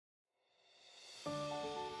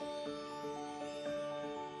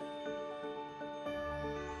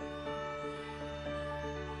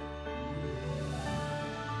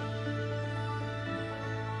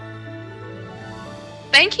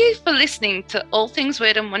Thank you for listening to All Things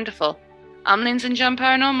Weird and Wonderful. I'm Linz and John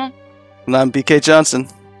Paranormal. And I'm BK Johnson.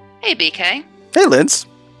 Hey, BK. Hey, Linz.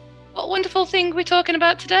 What wonderful thing are we talking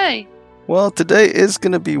about today? Well, today is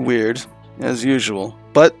going to be weird, as usual.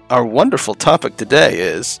 But our wonderful topic today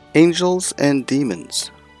is angels and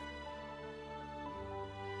demons.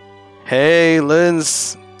 Hey,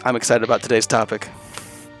 Linz. I'm excited about today's topic.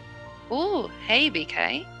 Ooh, hey,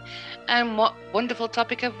 BK. And what wonderful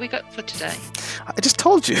topic have we got for today? I just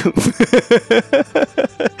told you.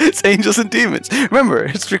 It's angels and demons. Remember,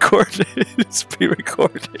 it's recorded. It's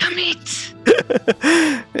pre-recorded. Damn it!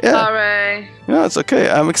 Yeah. Sorry. No, it's okay.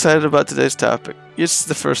 I'm excited about today's topic. It's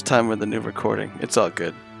the first time with the new recording. It's all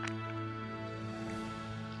good.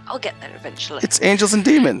 I'll get there eventually. It's angels and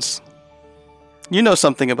demons. You know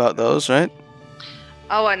something about those, right?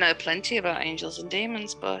 Oh, I know plenty about angels and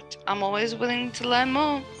demons, but I'm always willing to learn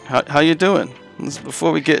more. How you doing?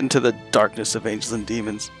 Before we get into the darkness of angels and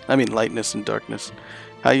demons, I mean lightness and darkness,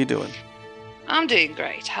 how you doing? I'm doing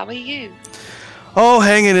great. How are you? Oh,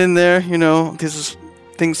 hanging in there. You know, this is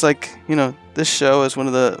things like, you know, this show is one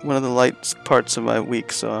of the light parts of my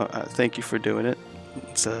week. So thank you for doing it.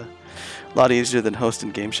 It's a lot easier than hosting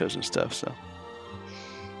game shows and stuff. So.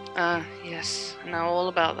 Yes, I know all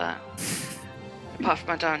about that. Apart from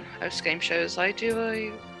I don't host game shows, I do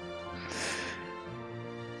a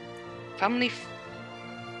Family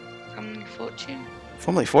Fortune.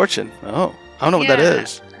 Family Fortune? Oh, I don't know what that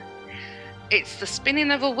is. It's the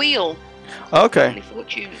spinning of a wheel. Okay. Family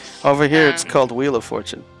Fortunes. Over here it's called Wheel of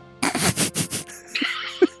Fortune.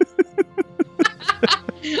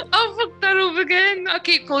 Oh, fuck that up again. I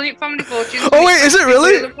keep calling it Family Fortune. Oh wait, is it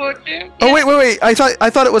really? Wheel of Fortune. Oh Yeah. wait. I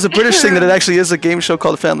thought it was a British thing that it actually is a game show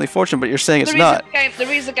called Family Fortune, but you're saying it's not.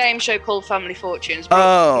 There is a game show called Family Fortunes,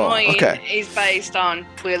 but mine is based on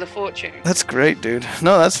Wheel of Fortune. That's great, dude.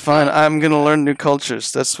 No, that's fine. I'm gonna learn new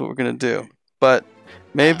cultures. That's what we're gonna do. But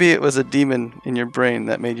maybe it was a demon in your brain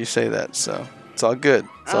that made you say that. So it's all good.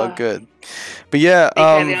 It's all good. But yeah,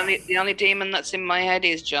 the only demon that's in my head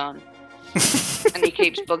is John, and he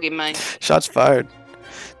keeps bugging me. Shots fired.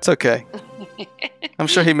 It's okay. I'm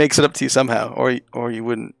sure he makes it up to you somehow, or you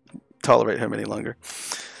wouldn't tolerate him any longer.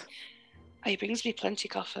 Oh, he brings me plenty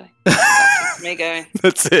coffee. That keeps me going.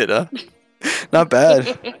 That's it, huh? Not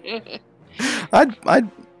bad. I'd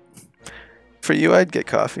for you, I'd get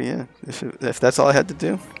coffee. Yeah, if that's all I had to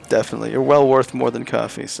do, definitely. You're well worth more than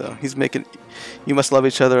coffee. So he's making. You must love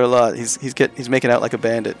each other a lot. He's making out like a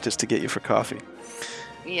bandit just to get you for coffee.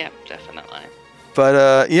 Yeah, definitely.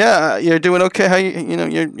 But yeah, you're doing okay. How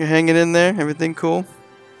you're hanging in there? Everything cool?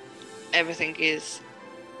 Everything is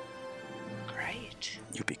great.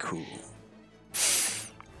 You be cool.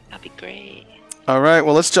 That'd be great. All right,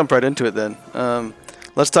 well let's jump right into it then.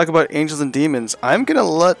 Let's talk about angels and demons. I'm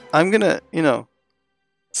gonna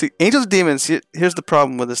see angels and demons. Here's the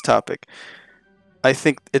problem with this topic. I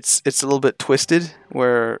think it's a little bit twisted,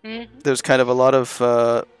 where there's kind of a lot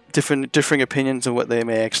of differing opinions of what they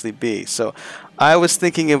may actually be. So I was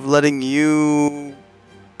thinking of letting you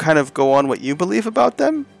kind of go on what you believe about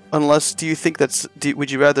them. Unless, do you think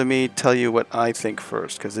would you rather me tell you what I think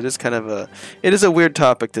first? Because it is kind of a weird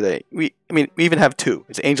topic today. We even have two.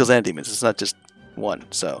 It's angels and demons. It's not just one.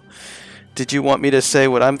 So, did you want me to say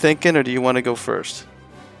what I'm thinking, or do you want to go first?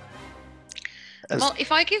 Well,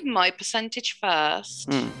 if I give my percentage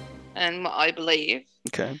first and what I believe,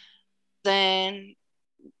 okay, then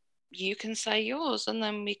you can say yours, and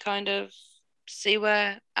then we kind of see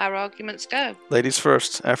where our arguments go. Ladies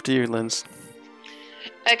first. After you, Linz.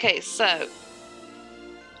 Okay, so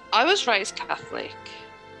I was raised Catholic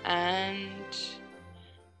and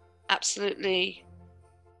absolutely,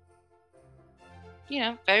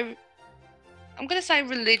 very, I'm going to say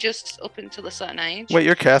religious up until a certain age. Wait,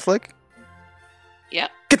 you're Catholic? Yeah.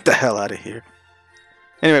 Get the hell out of here.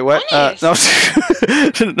 Anyway, what? No.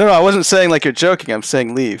 No, I wasn't saying like you're joking. I'm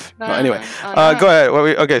saying leave. No, anyway, no. Go ahead.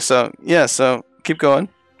 Okay, so keep going.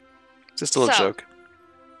 Just a little joke.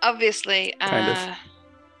 Obviously, kind of.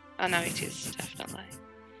 I know it is, definitely.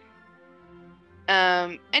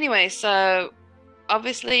 Anyway, so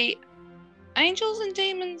obviously angels and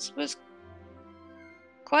demons was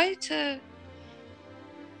quite a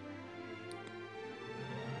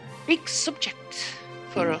big subject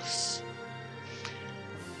for us.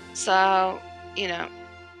 So,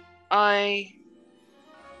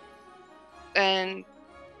 and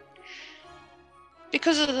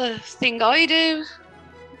because of the thing I do,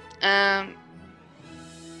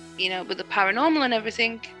 with the paranormal and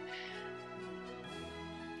everything,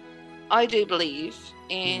 I do believe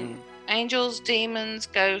in angels, demons,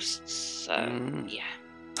 ghosts. So, yeah.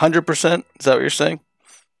 100%? Is that what you're saying?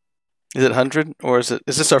 Is it 100 or is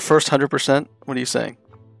this our first 100%? What are you saying?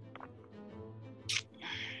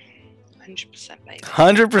 100%, baby.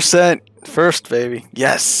 100% first, baby.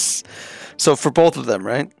 Yes. So for both of them,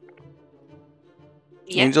 right?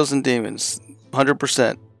 Yeah. Angels and demons,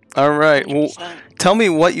 100%. All right. 100%. Well, tell me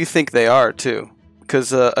what you think they are too,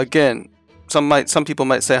 because again, some people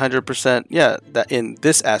might say 100%. Yeah, that in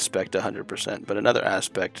this aspect 100%, but another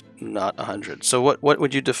aspect not 100. So what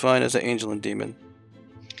would you define as an angel and demon?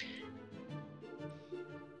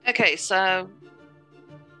 Okay, so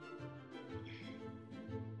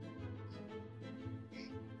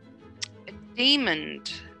a demon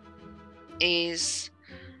is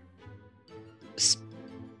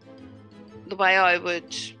the way I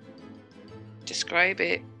would describe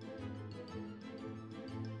it.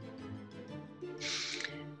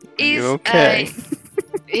 You okay?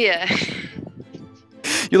 Yeah.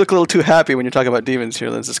 You look a little too happy when you're talking about demons here,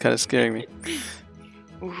 Liz. It's kind of scaring me.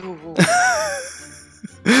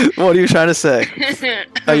 What are you trying to say?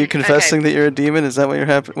 Are you confessing that you're a demon? Is that what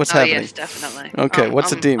what's happening? Yes, definitely. Okay,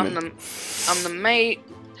 what's a demon?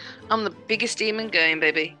 I'm the biggest demon going,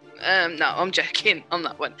 baby. No, I'm joking on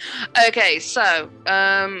that one. Okay, so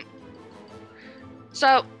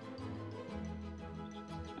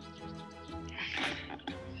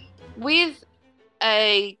with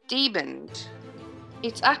a demon,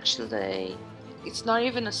 it's not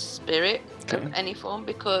even a spirit of any form,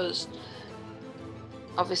 because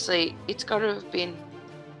obviously it's got to have been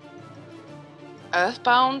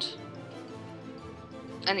earthbound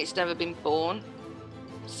and it's never been born.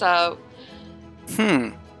 So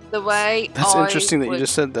the way that's interesting that you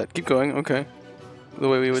just said that. Keep going. Okay. The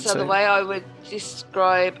way we would say. So the way I would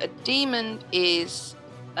describe a demon is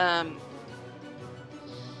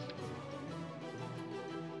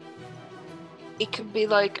it can be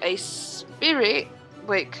like a spirit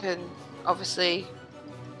where it can obviously,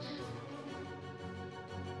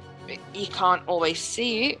 you can't always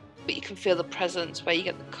see it, but you can feel the presence, where you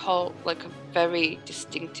get the cold, like a very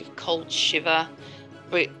distinctive cold shiver,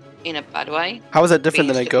 but in a bad way. How is that different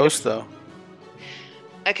than a ghost, though?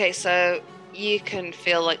 Okay, so you can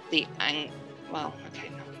feel like the well, okay,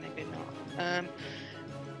 no, maybe not.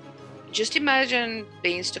 Just imagine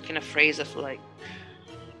being stuck in a freezer for like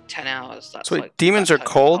 10 hours. That's so like demons are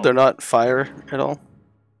cold? They're not fire at all?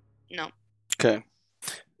 No. Okay.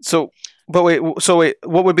 So, wait,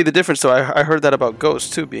 what would be the difference, though? I heard that about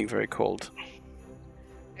ghosts, too, being very cold.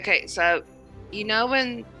 Okay, so, you know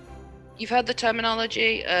when you've heard the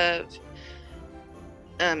terminology of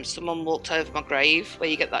someone walked over my grave, where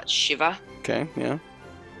you get that shiver? Okay, yeah.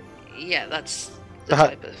 Yeah, that's the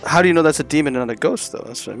type of... How do you know that's a demon and not a ghost, though?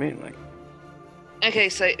 That's what I mean. Like. Okay,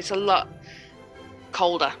 so it's a lot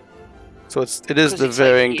colder. So it is the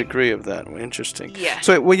varying degree of that. Interesting. Yeah.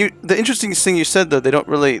 So the interesting thing you said, though,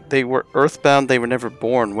 they were earthbound, they were never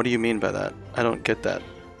born. What do you mean by that? I don't get that.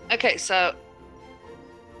 Okay, so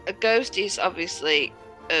a ghost is obviously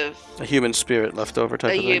of a human spirit left over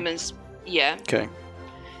type of thing. Humans, yeah. Okay.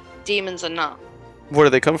 Demons are not. Where do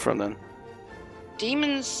they come from then?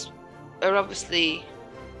 Demons are obviously,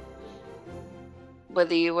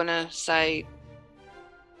 whether you want to say,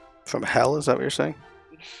 from hell, is that what you're saying?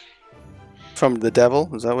 From the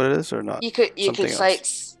devil, is that what it is, or not? You could say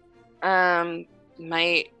it's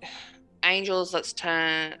angels that's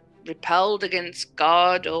repelled against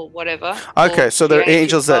God or whatever. Okay, so they're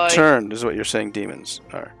angels that turned, is what you're saying. Demons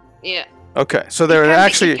are. Yeah. Okay, so they're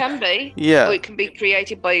actually. It can be. Yeah. Or it can be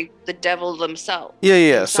created by the devil themselves.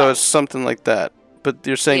 Yeah. So it's something like that. But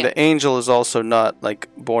you're saying the angel is also not like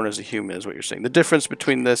born as a human, is what you're saying. The difference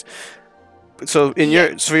between this. So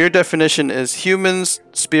your definition is humans,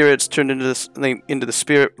 spirits turned into the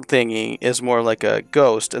spirit thingy is more like a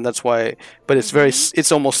ghost, and that's why. But it's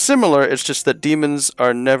it's almost similar. It's just that demons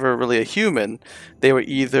are never really a human. They were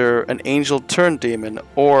either an angel turned demon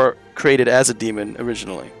or created as a demon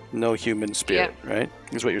originally. No human spirit, right?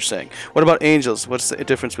 Is what you're saying. What about angels? What's the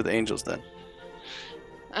difference with angels then?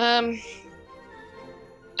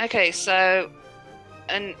 Okay, so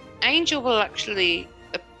an angel will actually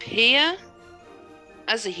appear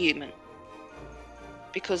as a human,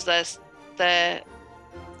 because they're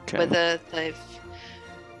whether they've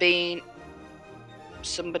been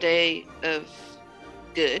somebody of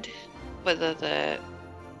good, whether they're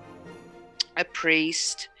a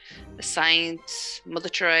priest, a saint, Mother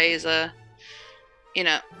Teresa,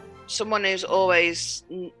 someone who's always.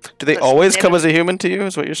 Do they always come as a human to you?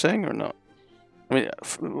 Is what you're saying, or not? I mean,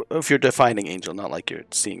 if you're defining angel, not like you're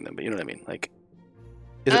seeing them, but you know what I mean, like.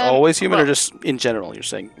 Is it always human, or just in general? You're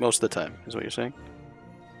saying most of the time is what you're saying.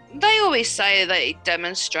 They always say that it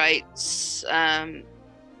demonstrates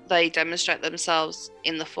they demonstrate themselves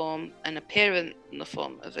in the form and appear in the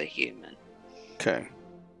form of a human. Okay.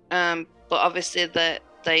 But obviously that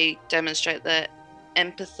they demonstrate their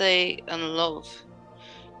empathy and love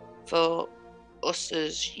for us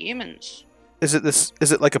as humans. Is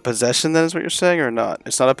it like a possession then, is what you're saying, or not?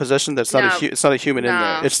 It's not a possession. It's not it's not a human in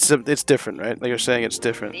there. It's different, right? Like you're saying, it's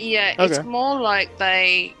different. Yeah, okay. It's more like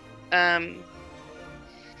they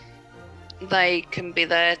can be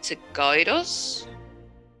there to guide us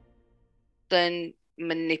than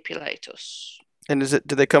manipulate us. And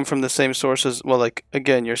do they come from the same sources? Well, like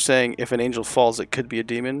again, you're saying if an angel falls, it could be a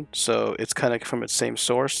demon, so it's kind of from its same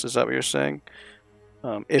source. Is that what you're saying?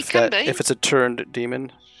 If it's a turned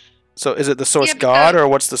demon. So is it the source God, or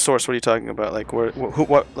what's the source? What are you talking about? Like who,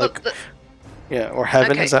 what, like, or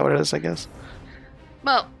heaven? Okay. Is that what it is? I guess.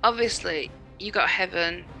 Well, obviously you got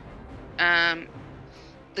heaven.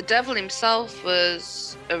 The devil himself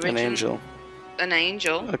was an angel. An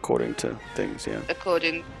angel. According to things, yeah.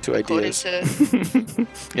 According ideas.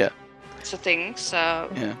 Yeah. To things, so.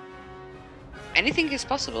 Yeah. Anything is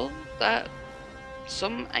possible that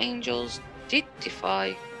some angels did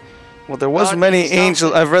defy. Well, there was many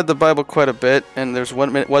angels. I've read the Bible quite a bit, and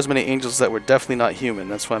was many angels that were definitely not human.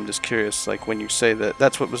 That's why I'm just curious. Like when you say that,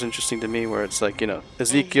 that's what was interesting to me. Where it's like,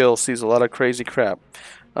 Ezekiel sees a lot of crazy crap,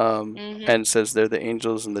 and says they're the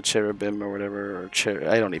angels and the cherubim or whatever,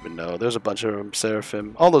 I don't even know. There's a bunch of them,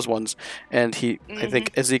 seraphim, all those ones. And I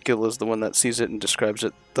think Ezekiel is the one that sees it and describes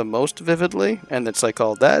it the most vividly. And it's like,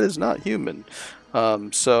 oh, that is not human.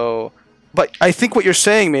 But I think what you're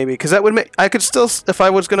saying maybe, because that would make I could still, if I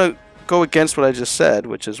was gonna go against what I just said,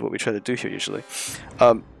 which is what we try to do here usually,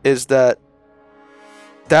 is that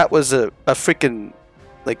was a freaking,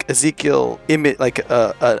 like, Ezekiel image, like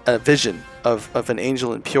a vision of an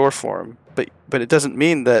angel in pure form, but it doesn't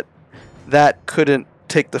mean that couldn't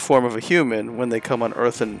take the form of a human when they come on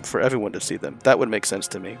Earth and for everyone to see them. That would make sense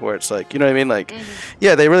to me, where it's like, you know what I mean, like,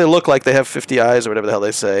 yeah, they really look like they have 50 eyes or whatever the hell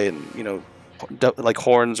they say, and like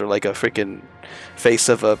horns or like a freaking face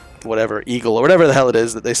of a whatever eagle or whatever the hell it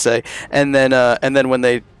is that they say, and then when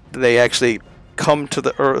they actually come to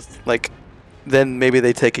the Earth, like, then maybe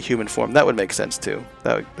they take a human form. That would make sense too.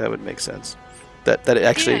 That would make sense. That it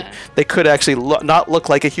actually they could actually not look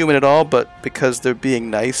like a human at all, but because they're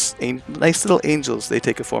being nice little angels, they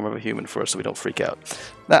take a form of a human for us so we don't freak out.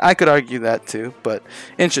 Now, I could argue that too, but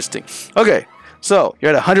interesting. Okay, so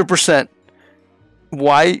you're at 100%.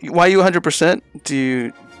 Why you 100%?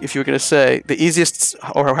 If you were going to say the easiest,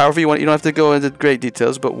 or however you want, you don't have to go into great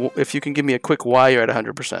details, but if you can give me a quick why you're at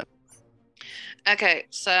 100%. Okay,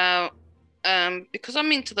 so because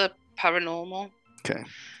I'm into the paranormal. Okay.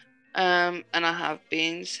 And I have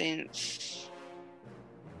been since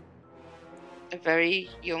a very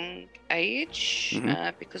young age,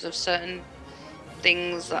 because of certain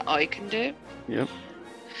things that I can do. Yep.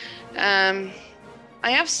 I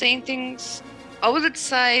have seen things. I will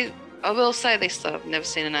say this, though. I've never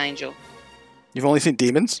seen an angel. You've only seen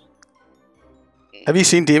demons? Have you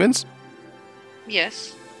seen demons?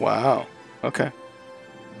 Yes. Wow. Okay.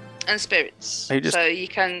 And spirits. So you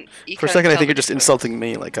can. For a second, I think you're just insulting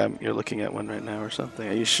me, like you're looking at one right now or something.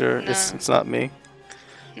 Are you sure? No. It's not me?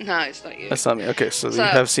 No, it's not you. That's not me. Okay, so you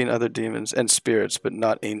have seen other demons and spirits, but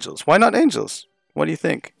not angels. Why not angels? What do you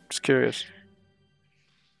think? Just curious.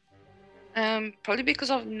 Probably because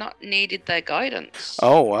I've not needed their guidance.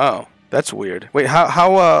 Oh wow, that's weird. Wait,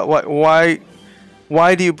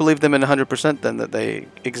 why do you believe them in 100% then, that they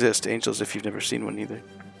exist, angels, if you've never seen one either?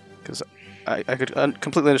 Because I could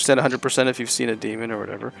completely understand 100% if you've seen a demon or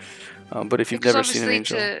whatever, but if you've never seen an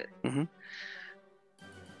angel,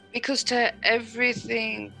 because to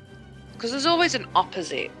everything, because there's always an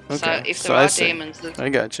opposite. Okay. So if there are demons, I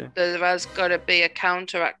got you. There has got to be a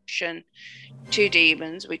counteraction to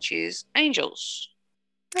demons, which is angels.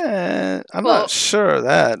 I'm not sure of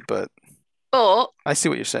that, but I see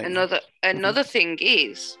what you're saying. Another thing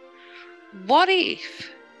is, what if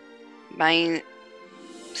main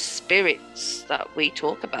spirits that we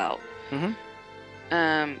talk about,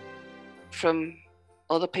 from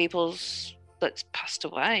other people's that's passed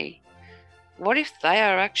away, what if they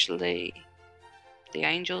are actually the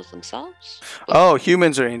angels themselves?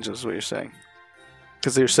 Humans are angels, is what you're saying.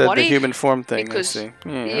 Because you said the human form thing. Because, I see.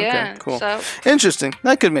 Okay, cool. So, interesting.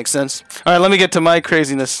 That could make sense. All right, let me get to my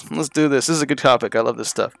craziness. Let's do this. This is a good topic. I love this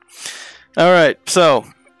stuff. All right, so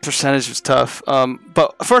percentage is tough.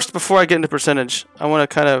 But first, before I get into percentage, I want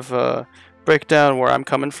to kind of break down where I'm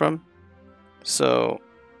coming from. So,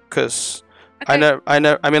 because I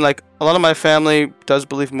mean, like, a lot of my family does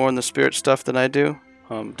believe more in the spirit stuff than I do.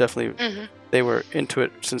 Definitely. They were into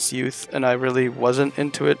it since youth, and I really wasn't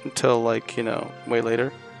into it until, like, way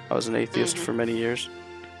later. I was an atheist for many years,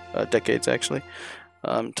 decades actually,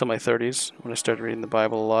 till my 30s when I started reading the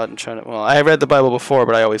Bible a lot and trying to. Well, I read the Bible before,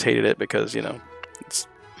 but I always hated it because it's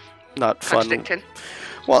not fun. Contradicting.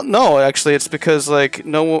 Well, no, actually, it's because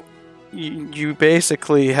you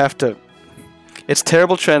basically have to. It's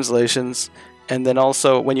terrible translations. And then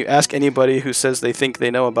also, when you ask anybody who says they think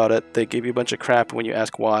they know about it, they give you a bunch of crap when you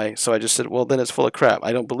ask why. So I just said, well, then it's full of crap.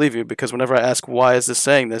 I don't believe you, because whenever I ask why is this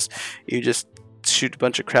saying this, you just shoot a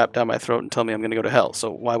bunch of crap down my throat and tell me I'm going to go to hell. So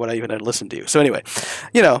why would I even listen to you? So anyway,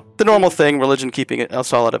 the normal thing, religion keeping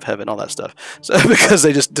us all out of heaven, all that stuff. So because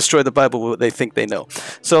they just destroy the Bible with what they think they know.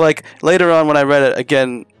 So like later on when I read it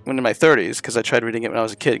again, when in my 30s, because I tried reading it when I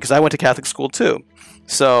was a kid, because I went to Catholic school too.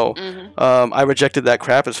 So I rejected that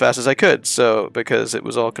crap as fast as I could. So because it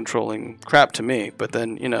was all controlling crap to me. But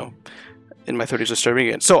then in my 30s I started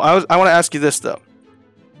reading it. So I want to ask you this though.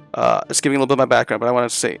 It's giving a little bit of my background, but I want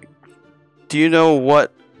to say, do you know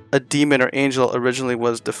what a demon or angel originally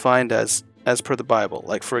was defined as per the Bible?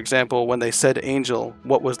 Like, for example, when they said angel,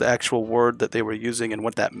 what was the actual word that they were using and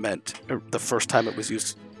what that meant the first time it was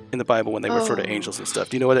used in the Bible when they refer to angels and stuff?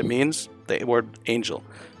 Do you know what it means? The word angel.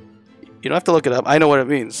 You don't have to look it up. I know what it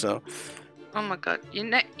means, so. Oh my god.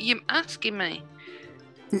 You're asking me.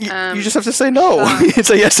 You just have to say no. It's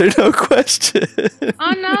a yes or no question.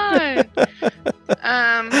 Oh no.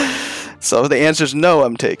 So the answer is no,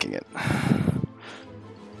 I'm taking it.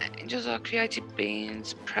 Angels are created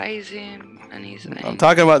beings, praise him and his name. I'm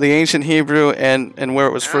talking about the ancient Hebrew and where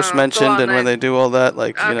it was first mentioned and when they do all that.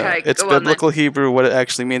 Like, okay, it's biblical Hebrew, what it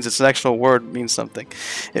actually means. It's an actual word, means something.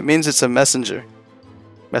 It means it's a messenger.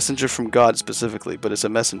 Messenger from God specifically, but it's a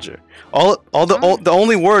messenger. The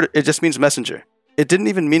only word, it just means messenger. It didn't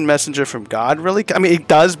even mean messenger from God, really. I mean, it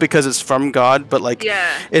does because it's from God, but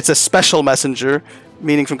it's a special messenger,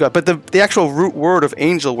 meaning from God. But the actual root word of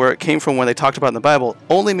angel, where it came from when they talked about it in the Bible,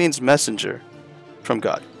 only means messenger from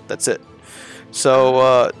God. That's it.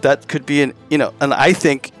 So that could be and I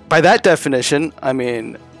think by that definition, I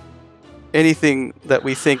mean, anything that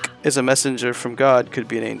we think is a messenger from God could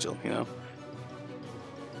be an angel,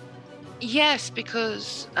 Yes,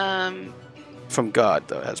 because from God,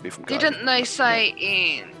 though, it has to be from God. Didn't they say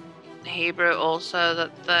in Hebrew also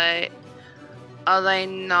that are they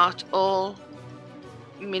not all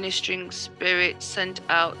ministering spirits sent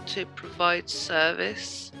out to provide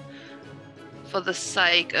service for the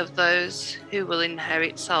sake of those who will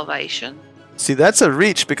inherit salvation? See, that's a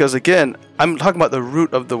reach because, again, I'm talking about the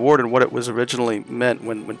root of the word and what it was originally meant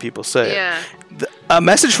when people say it. A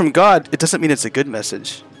message from God, it doesn't mean it's a good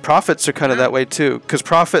message. Prophets are kind of that way too, because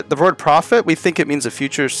the word prophet, we think it means a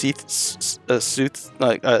future a seer,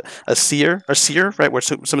 right, where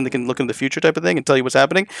someone that can look into the future type of thing and tell you what's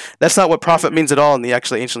happening. That's not what prophet means at all in the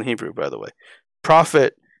actually ancient Hebrew, by the way.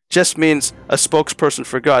 Prophet just means a spokesperson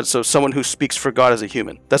for God, so someone who speaks for God as a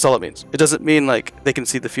human. That's all it means. It doesn't mean like they can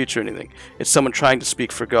see the future or anything. It's someone trying to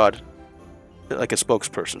speak for God, like a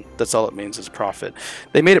spokesperson. That's all it means is prophet.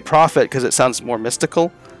 They made it prophet because it sounds more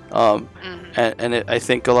mystical. I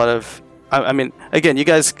think a lot of, I mean, again, you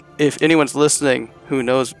guys, if anyone's listening who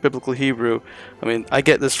knows biblical Hebrew, I mean, I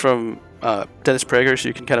get this from Dennis Prager, so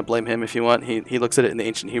you can kind of blame him if you want. He looks at it in the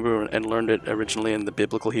ancient Hebrew and learned it originally in the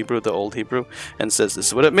biblical Hebrew, the old Hebrew, and says this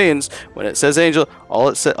is what it means. When it says angel, all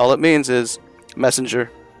it means is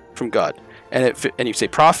messenger from God. And you say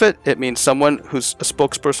prophet, it means someone who's a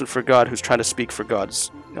spokesperson for God, who's trying to speak for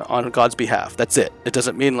on God's behalf. That's it. It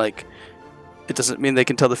doesn't mean it doesn't mean they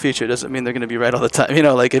can tell the future. It doesn't mean they're going to be right all the time.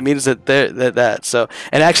 It means that they're that. So,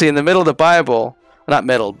 and actually in the middle of the Bible, not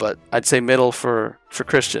middle, but I'd say middle for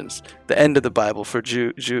Christians, the end of the Bible for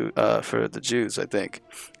for the Jews, I think.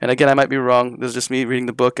 And again, I might be wrong. This is just me reading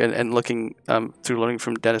the book and looking through learning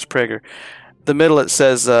from Dennis Prager. The middle, it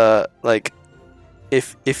says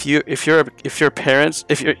if your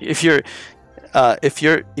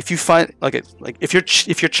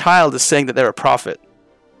child is saying that they're a prophet,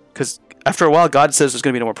 because after a while, God says there's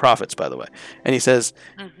going to be no more prophets, by the way. And he says,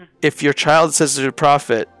 if your child says they're a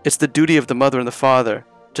prophet, it's the duty of the mother and the father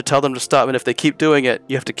to tell them to stop. And if they keep doing it,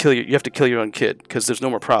 you have to kill your own kid because there's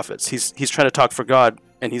no more prophets. He's trying to talk for God,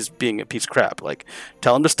 and he's being a piece of crap. Like,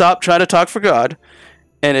 tell him to stop trying to talk for God.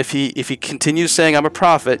 And if he continues saying I'm a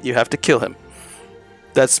prophet, you have to kill him.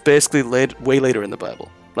 That's basically way later in the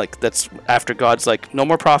Bible. Like, that's after God's like, no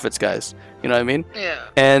more prophets, guys. You know what I mean? Yeah.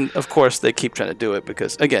 And, of course, they keep trying to do it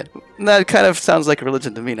because, again, that kind of sounds like a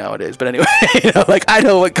religion to me nowadays. But anyway, I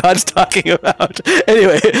know what God's talking about.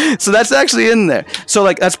 Anyway, so that's actually in there. So,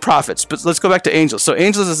 that's prophets. But let's go back to angels. So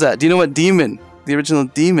angels is that. Do you know what demon, the original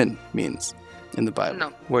demon, means in the Bible?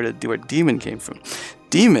 No. Where demon came from?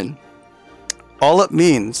 Demon, all it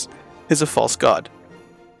means is a false god.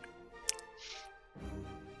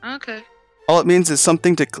 Okay. All it means is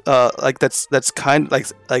something to like that's kind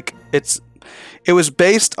like it was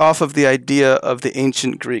based off of the idea of the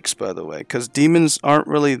ancient Greeks, by the way, because demons aren't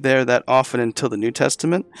really there that often until the New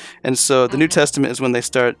Testament, and so the New Testament is when they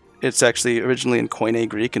start. It's actually originally in Koine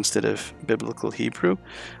Greek instead of biblical Hebrew,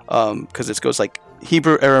 because it goes like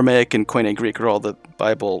Hebrew, Aramaic, and Koine Greek are all the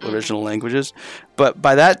Bible original languages. But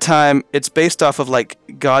by that time, it's based off of like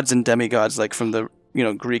gods and demigods, like from the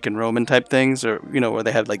Greek and Roman type things, or where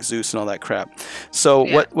they had like Zeus and all that crap. So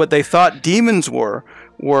what they thought demons were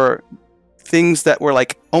things that were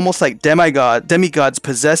like almost like demigods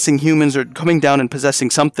possessing humans, or coming down and possessing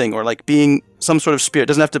something, or like being some sort of spirit. It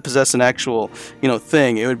doesn't have to possess an actual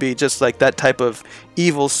thing. It would be just like that type of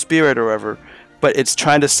evil spirit or whatever. But it's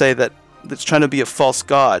trying to say that it's trying to be a false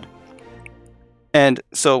god. And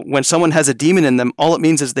so when someone has a demon in them, all it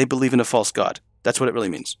means is they believe in a false god. That's what it really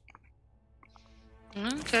means.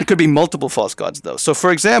 Okay. It could be multiple false gods, though. So,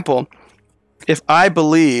 for example, if I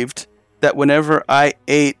believed that whenever I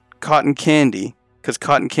ate cotton candy, because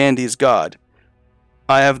cotton candy is God,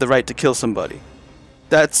 I have the right to kill somebody.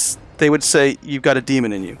 They would say, you've got a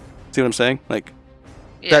demon in you. See what I'm saying? Like,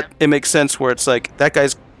 that it makes sense where it's like, that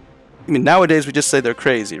guy's... I mean, nowadays we just say they're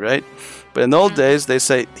crazy, right? But in the old days, they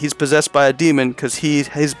say he's possessed by a demon because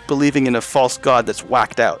he's believing in a false god that's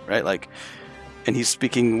whacked out, right? Like... and he's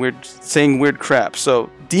saying weird crap. So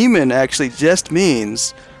demon actually just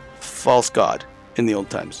means false god in the old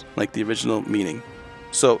times, like the original meaning.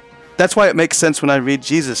 So that's why it makes sense when I read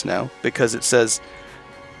Jesus now, because it says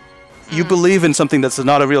you believe in something that's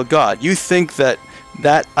not a real god. You think that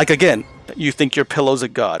like, again, you think your pillow's a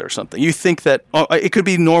god or something. You think that it could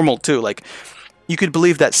be normal too. Like, you could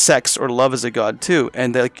believe that sex or love is a god too,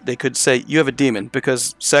 and they could say you have a demon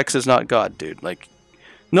because sex is not God, dude. Like,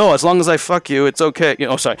 no, as long as I fuck you, it's okay.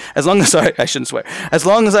 As long as I shouldn't swear. As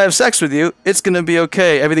long as I have sex with you, it's gonna be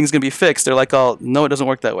okay. Everything's gonna be fixed. They're like, oh, no, it doesn't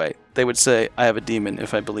work that way. They would say, I have a demon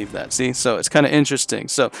if I believe that. See, so it's kind of interesting.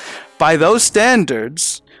 So, by those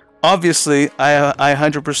standards, obviously, I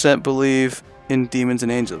 100% believe in demons and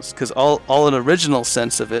angels, because all an original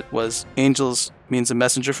sense of it was angels means a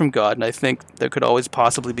messenger from God, and I think there could always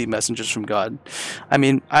possibly be messengers from God. I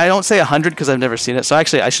mean, I don't say 100 because I've never seen it, so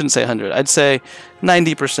actually I shouldn't say 100. I'd say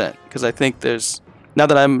 90%, because I think now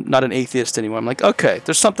that I'm not an atheist anymore, I'm like, okay,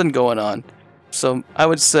 there's something going on. So I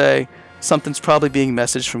would say something's probably being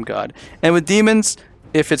messaged from God. And with demons,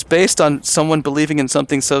 if it's based on someone believing in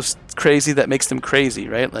something so crazy that makes them crazy,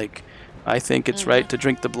 right? Like, I think it's right to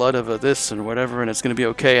drink the blood of a this and whatever, and it's going to be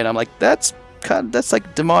okay. And I'm like, that's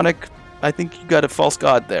like demonic. I think you got a false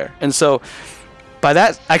god there. And so by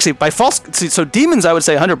that, actually, so demons, I would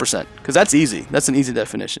say 100%, because that's easy. That's an easy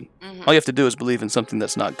definition. All you have to do is believe in something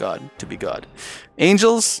that's not God to be God.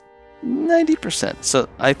 Angels, 90%. So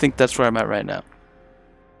I think that's where I'm at right now.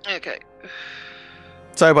 Okay.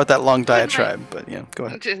 Sorry about that long diatribe, but yeah, go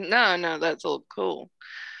ahead. No, that's all cool.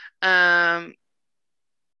 Because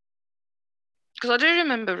I do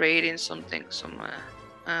remember reading something somewhere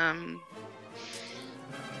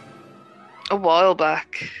a while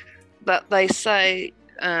back that they say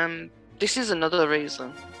this is another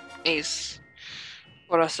reason, is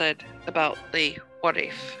what I said about the what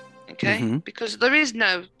if, okay? Because there is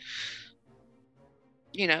no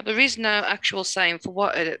actual saying for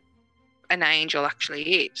what an angel actually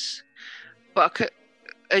is, but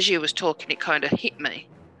as you was talking, it kind of hit me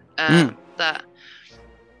that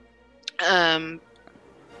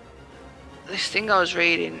this thing I was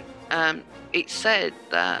reading, it said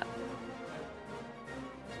that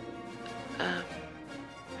what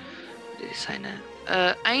did it say now?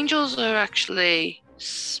 Angels are actually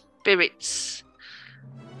spirits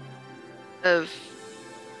of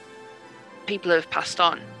people who have passed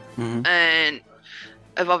on and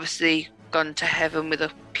have obviously gone to heaven with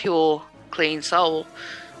a pure, clean soul.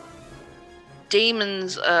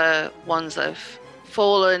 Demons are ones that have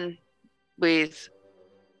fallen with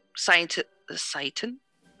Satan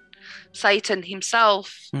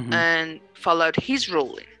himself and followed his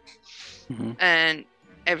ruling and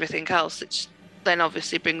everything else, which then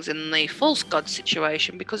obviously brings in the false god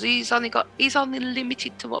situation, because he's only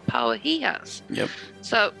limited to what power he has. Yep.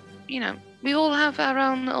 So, we all have our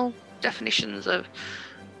own little definitions of,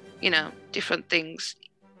 different things.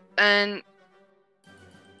 And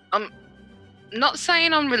I'm not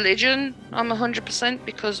saying on religion I'm 100%,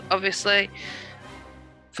 because obviously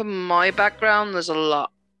from my background there's a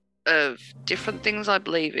lot of different things I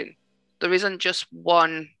believe in. There isn't just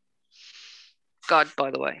one God, by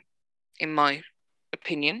the way, in my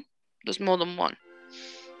opinion. There's more than one,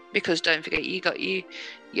 because don't forget, you got your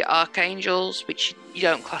archangels, which you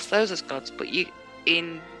don't class those as gods, but you,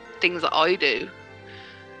 in things that I do,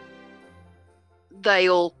 they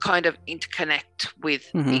all kind of interconnect with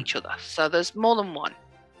each other. So there's more than one.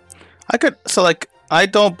 I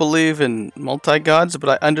don't believe in multi-gods, but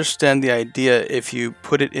I understand the idea if you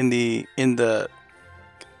put it in the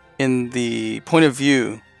point of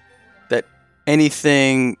view that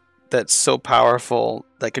anything that's so powerful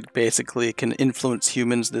that can influence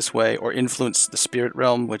humans this way, or influence the spirit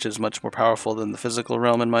realm, which is much more powerful than the physical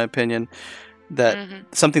realm, in my opinion, that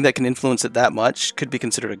something that can influence it that much could be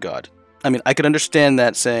considered a god. I mean, I could understand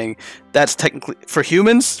that, saying that's technically, for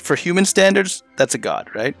human standards, that's a god,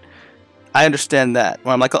 right? I understand that.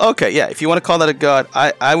 Where I'm like, okay, yeah, if you want to call that a god,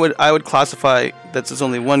 I would classify that there's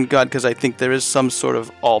only one god, because I think there is some sort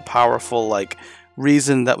of all-powerful, like,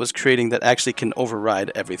 reason that was creating that actually can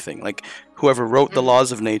override everything. Like, whoever wrote the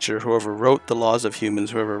laws of nature, whoever wrote the laws of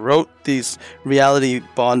humans, whoever wrote these reality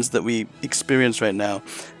bonds that we experience right now,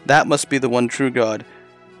 that must be the one true god.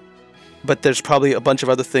 But there's probably a bunch of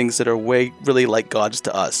other things that are really like gods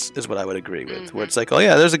to us, is what I would agree with. Where it's like, oh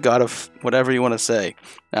yeah, there's a god of whatever you want to say.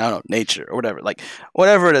 I don't know, nature or whatever. Like,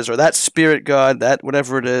 whatever it is, or that spirit god, that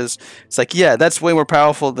whatever it is. It's like, yeah, that's way more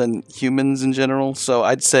powerful than humans in general. So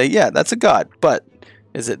I'd say, yeah, that's a god. But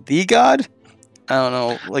is it the god? I don't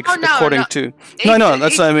know. Like, according to... No,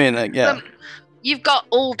 that's what I mean. Like, yeah. You've got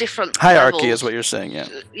all different hierarchy levels. Is what you're saying, yeah.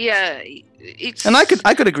 Yeah. And I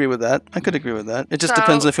could agree with that. It just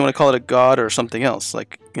depends on if you want to call it a god or something else,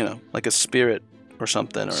 like, like a spirit or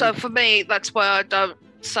something. So for me, that's why I don't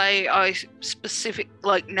say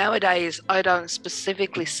nowadays I don't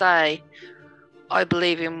specifically say I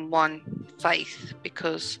believe in one faith,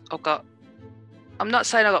 because I'm not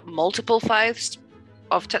saying I've got multiple faiths.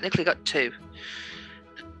 I've technically got two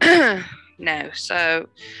now. So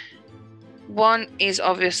one is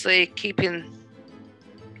obviously keeping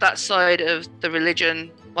that side of the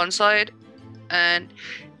religion one side, and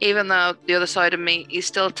even though the other side of me is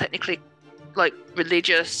still technically like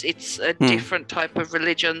religious, it's a different type of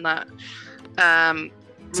religion that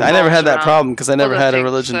so I never had that problem, because I never had a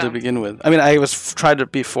religion to begin with. I mean, I was tried to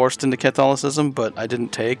be forced into Catholicism, but I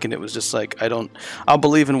didn't take, and it was just like, I'll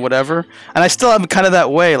believe in whatever. And I still am kind of that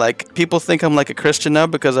way. Like, people think I'm like a Christian now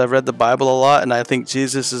because I've read the Bible a lot, and I think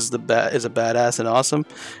Jesus is a badass and awesome,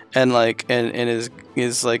 and like and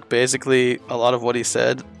is like basically a lot of what he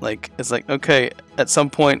said. Like, it's like, okay, at some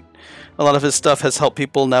point, a lot of his stuff has helped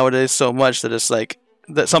people nowadays so much that it's like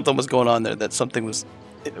that something was going on there, that something was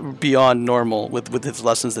beyond normal with his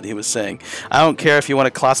lessons that he was saying. I don't care if you want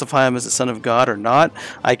to classify him as a son of God or not.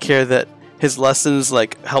 I care that his lessons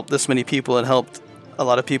like helped this many people and helped a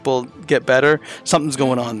lot of people get better. Something's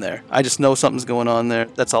going on there. I just know something's going on there.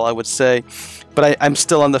 That's all I would say. But I'm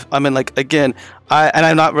still I'm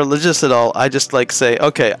not religious at all. I just like say,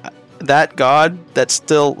 okay, that God, that's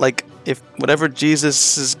still like, if whatever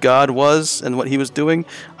Jesus's God was and what he was doing,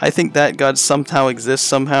 I think that God somehow exists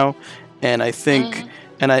somehow, and I think.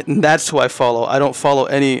 And that's who I follow. I don't follow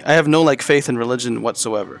I have no like faith in religion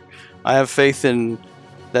whatsoever. I have faith in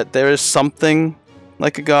that there is something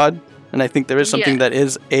like a god, and I think there is something that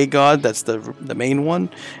is a god. That's the main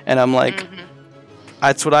one, and I'm like,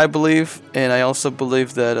 that's what I believe. And I also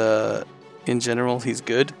believe that in general he's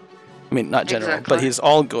good. I mean, not general, but he's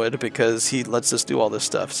all good, because he lets us do all this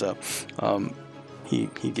stuff. So he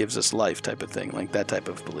gives us life, type of thing, like that type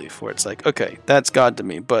of belief, where it's like, okay, that's God to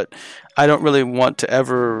me, but I don't really want to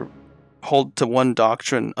ever hold to one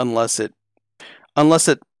doctrine unless it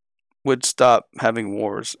would stop having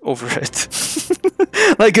wars over it.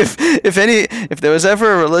 Like, if there was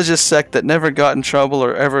ever a religious sect that never got in trouble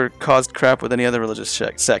or ever caused crap with any other religious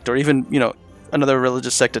sect, or even another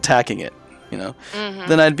religious sect attacking it,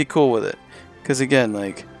 then I'd be cool with it. Because again,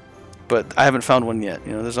 like, but I haven't found one yet.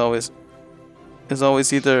 There's always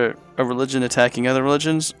either a religion attacking other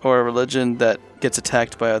religions, or a religion that gets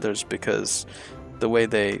attacked by others because the way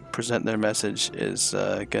they present their message is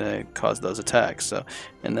going to cause those attacks. So,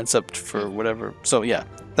 and that's up for whatever. So yeah,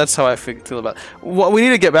 that's how I feel about it. What we need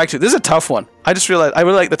to get back to, this is a tough one. I just realized I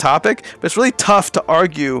really like the topic, but it's really tough to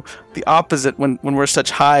argue the opposite when we're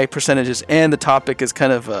such high percentages, and the topic is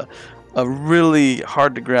kind of a really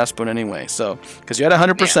hard to grasp one anyway. So, because you're at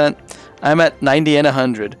 100%, I'm at 90 and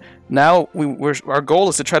 100. Now our goal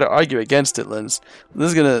is to try to argue against it, Linz.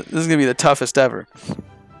 This is gonna be the toughest ever.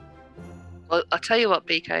 Well, I'll tell you what,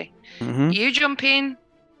 BK. You jump in.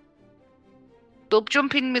 We'll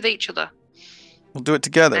jump in with each other. We'll do it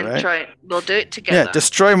together, right? We'll do it together. Yeah,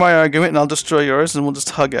 destroy my argument and I'll destroy yours, and we'll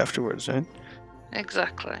just hug afterwards, right?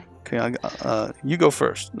 Exactly. Okay, you go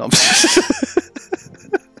first. No.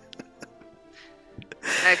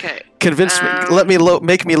 Okay. Convince me.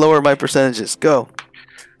 Make me lower my percentages. Go.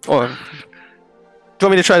 Or do you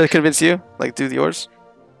want me to try to convince you? Like, do yours?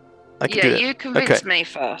 I can do that. You convinced me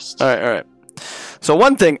first. All right. So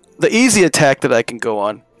one thing, the easy attack that I can go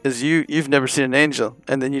on is you've never seen an angel,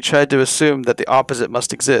 and then you tried to assume that the opposite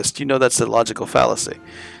must exist. You know that's a logical fallacy.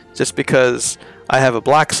 Just because I have a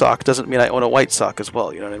black sock doesn't mean I own a white sock as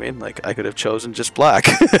well. You know what I mean? Like, I could have chosen just black.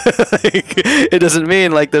 It doesn't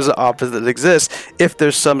mean like there's an opposite that exists if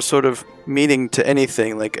there's some sort of meaning to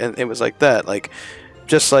anything. Like, and it was like that. Like,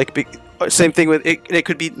 just like same thing with it. It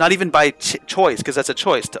could be not even by choice, because that's a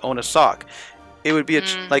choice to own a sock. It would be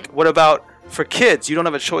like, what about for kids? You don't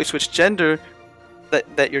have a choice which gender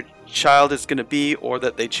that your child is going to be, or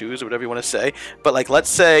that they choose, or whatever you want to say. But like, let's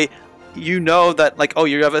say you know that, like, oh,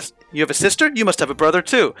 you have a sister, you must have a brother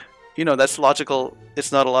too. You know, that's logical.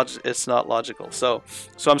 It's not logical. So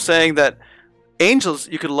I'm saying that angels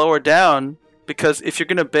you could lower down, because if you're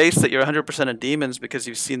going to base that you're 100% of demons because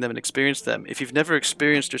you've seen them and experienced them, if you've never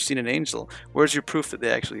experienced or seen an angel, where's your proof that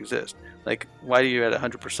they actually exist? Like, why are you at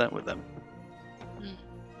 100% with them?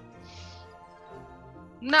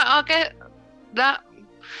 No, I'll get that.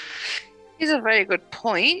 Is a very good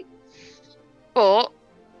point, but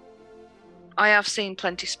I have seen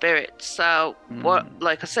plenty spirits. So what,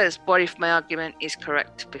 like I said, what if my argument is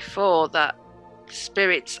correct before, that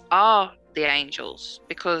spirits are the angels,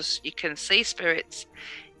 because you can see spirits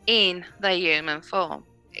in their human form.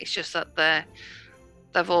 It's just that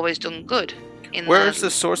they've always done good. Where is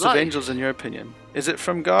the source of angels in your opinion? Is it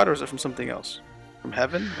from God, or is it from something else? From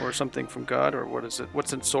heaven, or something from God, or what is it?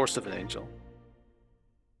 What's the source of an angel?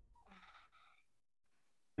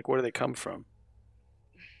 Like, where do they come from?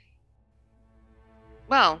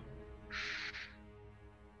 Well,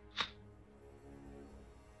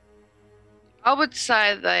 I would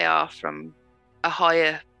say they are from a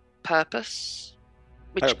higher purpose,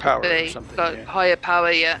 which higher could power be or something, higher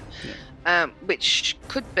power, which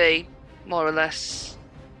could be more or less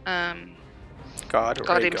God, or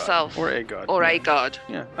God a himself, God, or a God, or a God.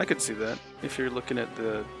 Yeah, I could see that if you're looking at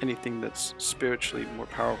anything that's spiritually more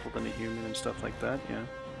powerful than a human and stuff like that. Yeah.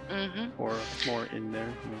 Or more in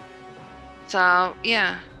there. So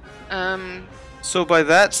yeah. So by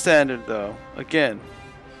that standard, though, again,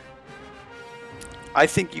 I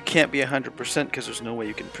think you can't be 100% because there's no way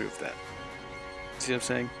you can prove that. See what I'm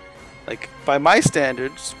saying? Like, by my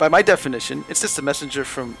standards, by my definition, it's just a messenger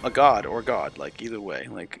from a god or God. Like, either way,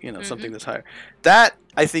 like, you know, something that's higher. That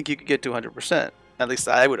I think you could get to 100%. At least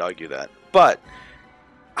I would argue that. But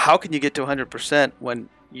how can you get to 100% when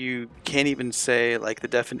you can't even say, like, the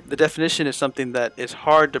definition is something that is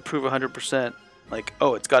hard to prove 100%? Like,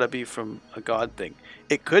 oh, it's got to be from a God thing.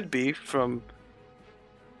 It could be from,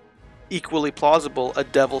 equally plausible, a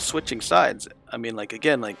devil switching sides. I mean, like,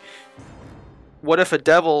 again, like, what if a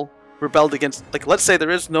devil rebelled against, like, let's say there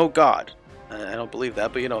is no God. I don't believe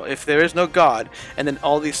that, but, you know, if there is no God, and then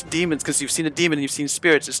all these demons, because you've seen a demon and you've seen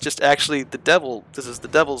spirits, it's just actually the devil. This is the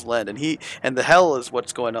devil's land, and the hell is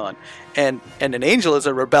what's going on, and an angel is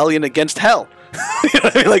a rebellion against hell. You know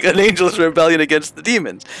what I mean? Like, an angel is a rebellion against the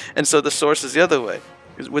demons, and so the source is the other way.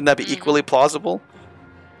 Wouldn't that be equally plausible?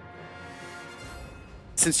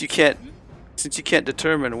 Since you can't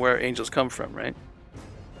determine where angels come from, right?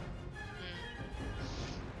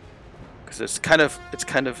 Because it's kind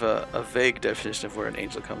of a vague definition of where an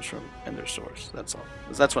angel comes from and their source. That's all.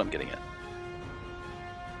 That's what I'm getting at.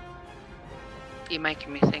 You're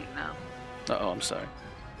making me think now. Oh, I'm sorry.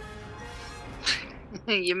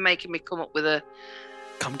 You're making me come up with a.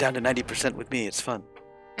 Come down to 90% with me. It's fun.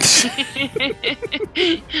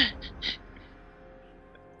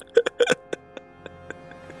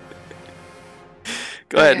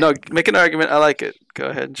 Go ahead. No, make an argument. I like it. Go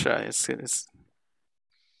ahead and try. It's.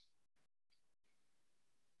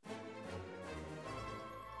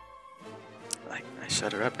 I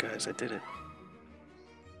shut her up, guys. I did it.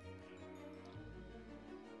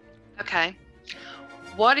 Okay.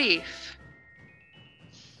 What if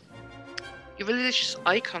your religious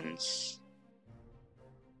icons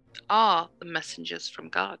are the messengers from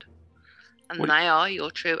God, and they are your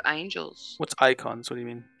true angels? What's icons? What do you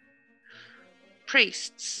mean?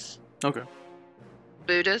 Priests. Okay.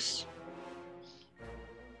 Buddhas.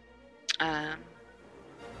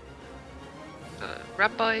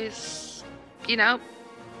 Rabbis. You know,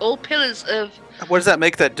 all pillars of. What does that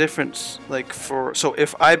make that difference? Like, so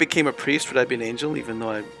if I became a priest, would I be an angel? Even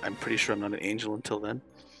though I'm pretty sure I'm not an angel until then.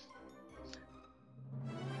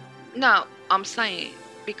 No, I'm saying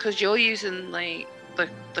because you're using the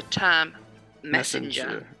term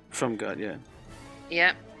messenger from God. Yeah.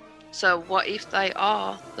 Yeah. So what if they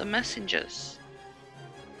are the messengers?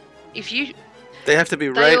 They have to be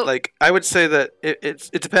right. Like, I would say that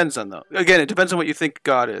it depends on, though. Again, it depends on what you think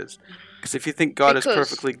God is. Because if you think God is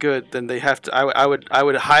perfectly good, then they have to. I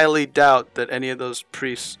would highly doubt that any of those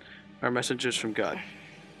priests are messengers from God.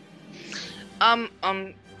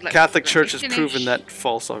 Catholic Church has proven that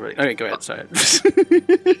false already. Okay, go ahead. Sorry.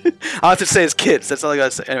 I'll have to say as kids. That's all I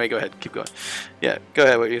gotta say. Anyway, go ahead. Keep going. Yeah, go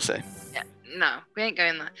ahead. What were you saying? Yeah, no, we ain't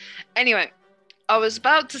going there. Anyway, I was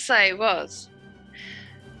about to say was,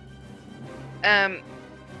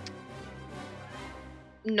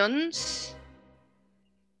 nuns,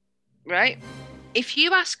 right? If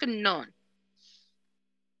you ask a nun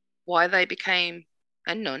why they became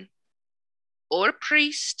a nun, or a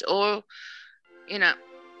priest, or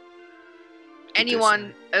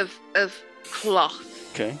anyone of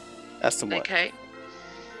cloth. Okay. Ask them what. Okay.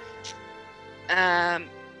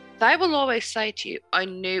 They will always say to you, I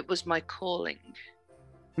knew it was my calling.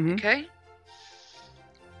 Mm-hmm. Okay?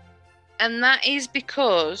 And that is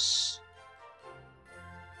because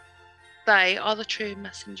they are the true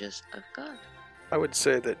messengers of God. I would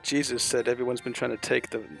say that Jesus said everyone's been trying to take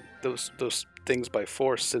those things by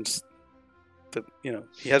force since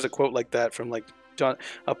he has a quote like that from like John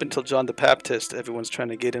up until John the Baptist. Everyone's trying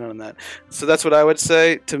to get in on that. So that's what I would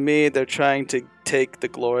say. To me, they're trying to take the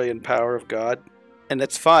glory and power of God, and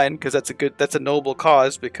that's fine because that's a noble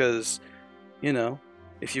cause. Because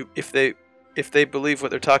if they believe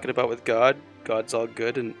what they're talking about with God, God's all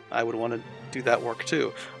good, and I would want to do that work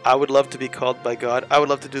too. I would love to be called by God. I would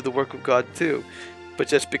love to do the work of God too. But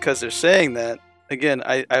just because they're saying that, again,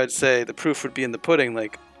 I would say the proof would be in the pudding.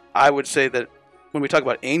 Like, I would say that when we talk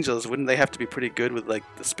about angels, wouldn't they have to be pretty good with like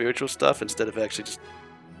the spiritual stuff instead of actually just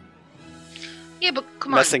but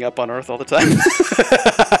come messing up on Earth all the time?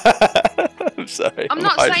 I'm sorry. I'm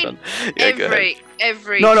not saying every.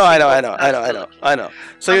 No, I know.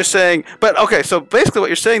 So you're saying, but okay. So basically, what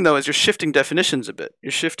you're saying though is you're shifting definitions a bit.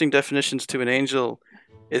 You're shifting definitions to an angel.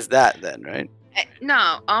 Is that then right?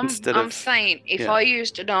 No, I'm saying if I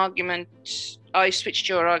used an argument, I switched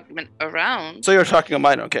your argument around. So you're talking about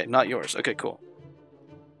mine, okay, not yours. Okay, cool.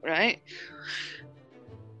 Right?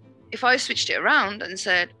 If I switched it around and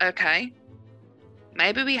said, okay,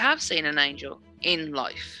 maybe we have seen an angel in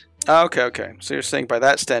life. Okay. So you're saying by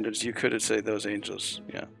that standards, you could say those angels,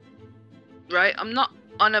 yeah. Right?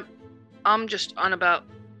 I'm just on about,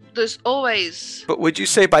 there's always... But would you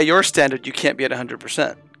say by your standard, you can't be at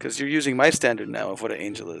 100%? Because you're using my standard now of what an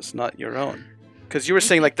angel is, not your own. Because you were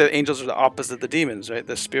saying like the angels are the opposite of the demons, right?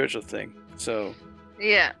 The spiritual thing. So...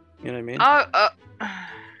 Yeah. You know what I mean?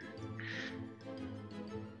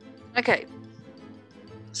 Okay.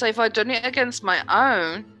 So if I'd done it against my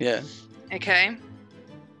own... Yeah. Okay.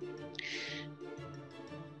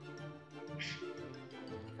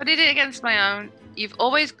 If I did it against my own, you've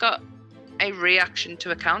always got a reaction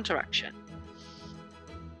to a counteraction.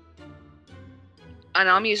 And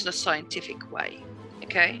I'm using a scientific way,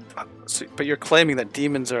 okay? But you're claiming that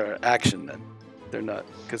demons are action, then. They're not,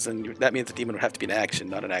 because then that means the demon would have to be an action,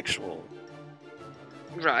 not an actual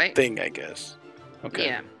thing, I guess. Okay.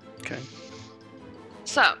 Yeah. Okay.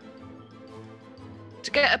 So,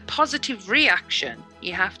 to get a positive reaction,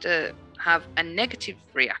 you have to have a negative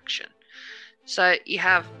reaction. So you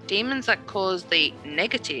have demons that cause the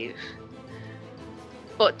negative,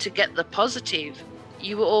 but to get the positive,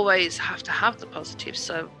 you will always have to have the positive.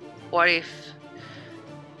 So what if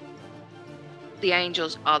the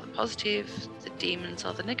angels are the positive, the demons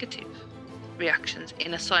are the negative reactions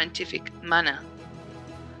in a scientific manner?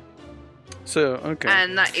 So okay.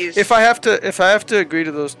 And that is, if I have to agree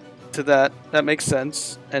to that makes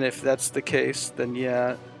sense. And if that's the case, then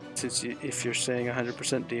yeah, since if you're saying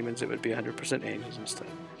 100% demons, it would be 100% angels instead.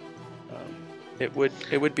 It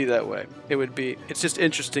would be that way. It's just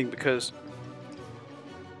interesting because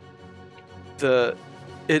the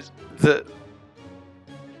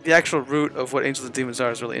actual root of what angels and demons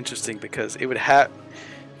are is really interesting, because it would have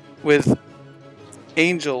with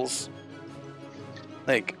angels,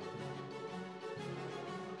 like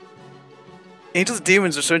angels and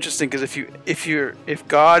demons are so interesting because if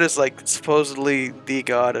God is like supposedly the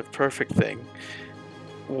God of perfect thing,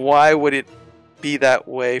 why would it be that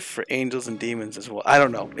way for angels and demons as well? I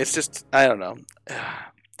don't know. It's just, I don't know.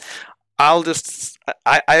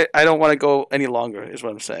 I don't want to go any longer is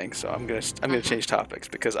what I'm saying. So I'm gonna change topics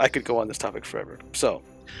because I could go on this topic forever. So.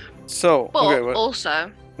 But okay, also,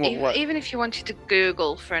 even if you wanted to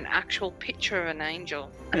Google for an actual picture of an angel,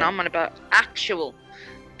 and I'm on about actual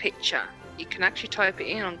picture, you can actually type it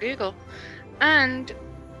in on Google, and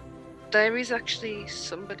there is actually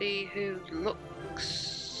somebody who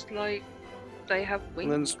looks like they have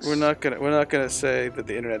wings. We're not gonna say that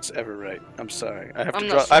the internet's ever right. I'm sorry. I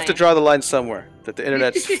have to draw the line somewhere that the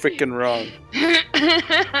internet's freaking wrong.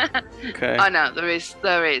 Okay. I know there is.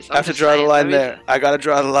 I have to draw the line there. I gotta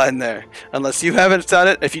draw the line there. Unless you haven't done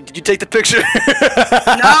it. Did you take the picture? No,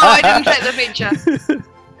 I didn't take the picture.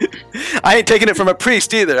 I ain't taking it from a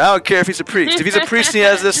priest either. I don't care if he's a priest. If he's a priest and he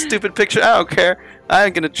has this stupid picture, I don't care. I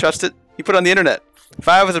ain't gonna trust it. You put it on the internet. If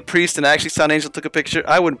I was a priest and I actually saw an angel took a picture,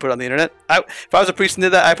 I wouldn't put it on the internet. If I was a priest and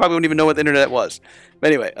did that, I probably wouldn't even know what the internet was. But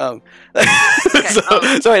anyway, sorry,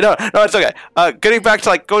 no, it's okay. Getting back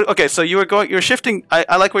to so you're shifting.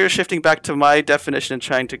 I like where you're shifting back to my definition and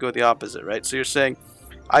trying to go the opposite, right? So you're saying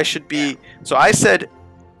I should be. So I said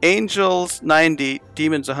angels 90,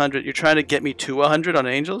 demons 100. You're trying to get me to 100 on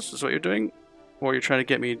angels, is what you're doing, or you're trying to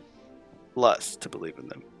get me less to believe in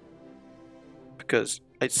them? Because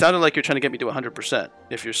it sounded like you're trying to get me to 100%.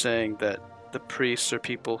 If you're saying that the priests or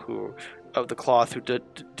people who of the cloth who do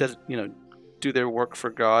their work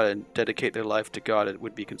for God and dedicate their life to God, it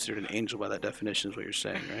would be considered an angel by that definition, is what you're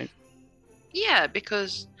saying, right? Yeah,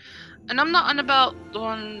 because, and I'm not on about the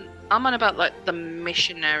one. I'm on about like the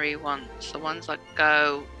missionary ones, the ones that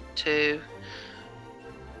go to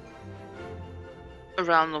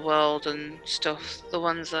around the world and stuff. The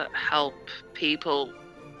ones that help people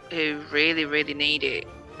who really, really need it.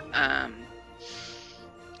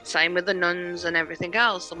 Same with the nuns and everything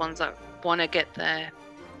else. The ones that want to get their,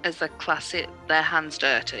 as they class it, their hands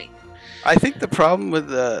dirty. I think the problem with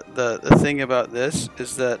the thing about this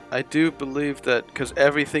is that I do believe that because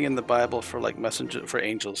everything in the Bible for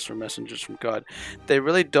angels, for messengers from God, they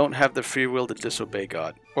really don't have the free will to disobey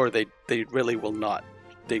God, or they really will not.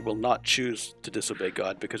 They will not choose to disobey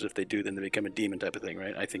God, because if they do, then they become a demon type of thing,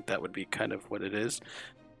 right? I think that would be kind of what it is.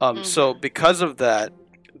 So because of that,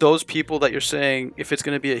 those people that you're saying, if it's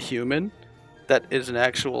going to be a human that is an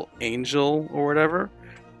actual angel or whatever,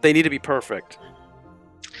 they need to be perfect.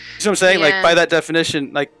 You see what I'm saying? Yeah. Like, by that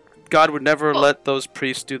definition, like, God would never let those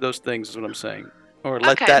priests do those things, is what I'm saying. Or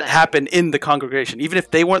let that happen in the congregation. Even if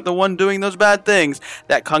they weren't the one doing those bad things,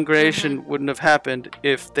 that congregation wouldn't have happened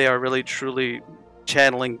if they are really, truly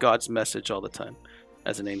channeling God's message all the time,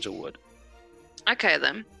 as an angel would. Okay,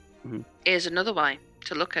 then. Here's another way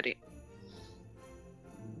to look at it.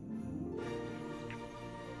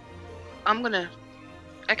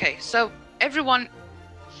 So everyone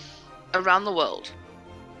around the world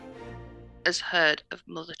has heard of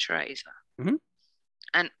Mother Teresa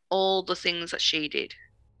and all the things that she did,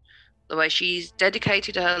 the way she's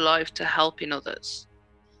dedicated her life to helping others.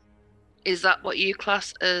 Is that what you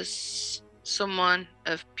class as someone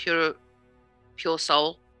of pure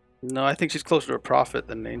soul? No, I think she's closer to a prophet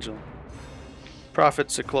than an angel.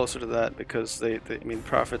 Prophets are closer to that because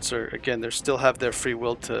prophets are, again, they still have their free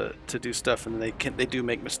will to do stuff, and they do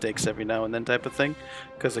make mistakes every now and then type of thing.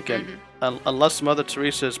 Because again, unless Mother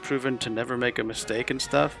Teresa is proven to never make a mistake and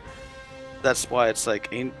stuff, that's why it's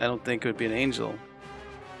like, I don't think it would be an angel.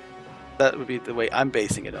 That would be the way I'm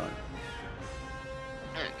basing it on.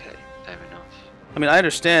 Okay, fair enough. I mean, I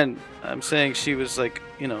understand. I'm saying she was like,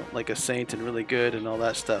 like a saint and really good and all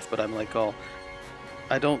that stuff, but I'm like,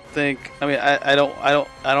 I don't think. I mean, I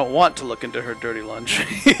don't want to look into her dirty laundry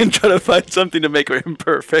and try to find something to make her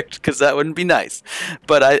imperfect, because that wouldn't be nice.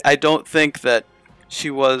 But I don't think that she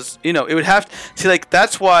was. It would have to see, like,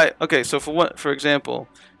 that's why. Okay, so for example,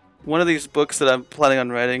 one of these books that I'm planning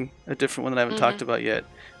on writing, a different one that I haven't talked about yet,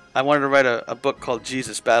 I wanted to write a book called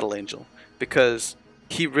Jesus Battle Angel, because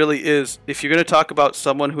he really is. If you're going to talk about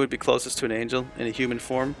someone who would be closest to an angel in a human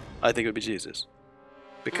form, I think it would be Jesus.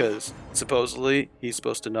 Because supposedly he's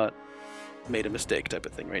supposed to not made a mistake type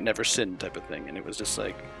of thing, right? Never sinned type of thing. And it was just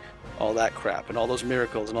like all that crap and all those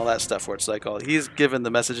miracles and all that stuff where it's like, he's given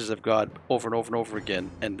the messages of God over and over and over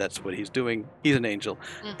again, and that's what he's doing. He's an angel.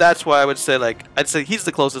 That's why I would say, like, I'd say he's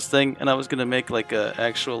the closest thing, and I was going to make like a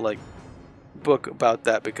actual like book about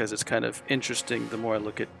that, because it's kind of interesting the more I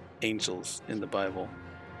look at angels in the Bible.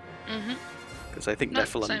 Because I think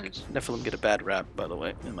Nephilim get a bad rap, by the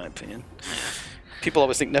way, in my opinion. People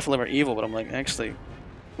always think Nephilim are evil, but I'm like, actually,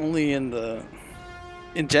 only in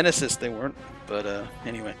Genesis they weren't. But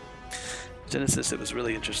anyway, Genesis, it was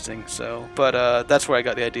really interesting. So, but that's where I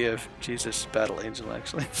got the idea of Jesus Battle Angel,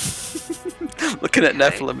 actually. Looking at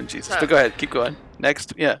Nephilim and Jesus. But go ahead, keep going.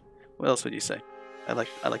 Next, yeah. What else would you say? I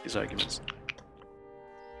like these arguments.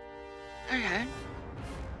 Okay.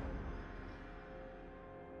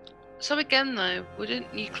 So again, though,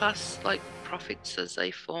 wouldn't you class like prophets as a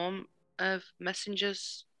form of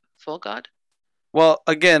messengers for God? Well,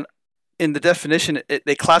 again, in the definition,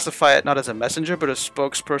 they classify it not as a messenger, but a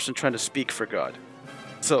spokesperson trying to speak for God.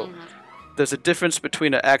 So there's a difference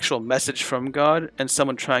between an actual message from God and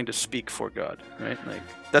someone trying to speak for God, right? Like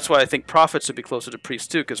that's why I think prophets would be closer to priests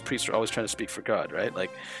too, because priests are always trying to speak for God, right? Like,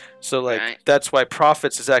 so like Right. that's why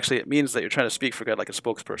prophets is actually, it means that you're trying to speak for God like a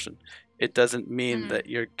spokesperson. It doesn't mean that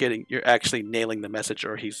you're actually nailing the message,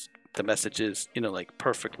 or the message is, like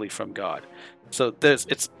perfectly from God. So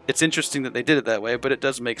it's interesting that they did it that way, but it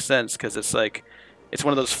does make sense because it's like it's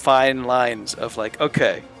one of those fine lines of like,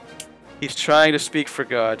 okay, he's trying to speak for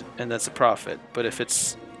God, and that's a prophet. But if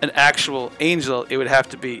it's an actual angel, it would have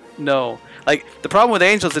to be no. Like the problem with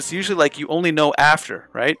angels, it's usually like you only know after,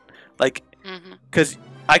 right? Like, because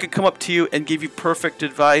I could come up to you and give you perfect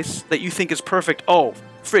advice that you think is perfect. Oh,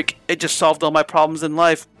 freak! It just solved all my problems in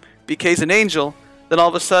life. BK's an angel. Then all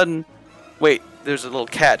of a sudden, wait, there's a little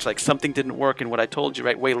catch. Like something didn't work in what I told you,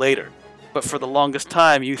 right? Way later. But for the longest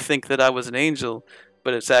time, you think that I was an angel,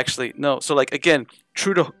 but it's actually no. So like again,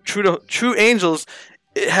 true angels,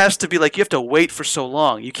 it has to be like you have to wait for so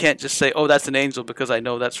long. You can't just say, "Oh, that's an angel," because I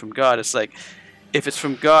know that's from God. It's like if it's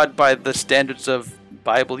from God by the standards of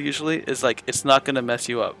Bible, usually is like it's not gonna mess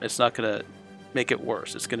you up. It's not gonna make it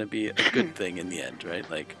worse. It's gonna be a good thing in the end, right?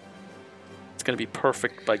 Like it's gonna be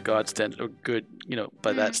perfect by God's standard, or good,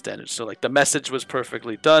 by that standard. So like the message was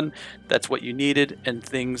perfectly done. That's what you needed, and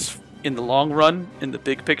things in the long run, in the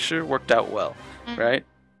big picture, worked out well, right?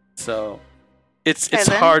 So it's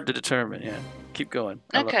hard to determine. Yeah, keep going.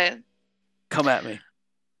 Okay. Come at me.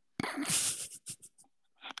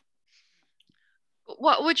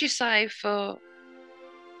 What would you say for?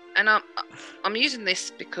 And I'm using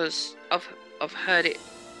this because I've heard it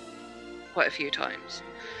quite a few times.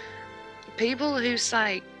 People who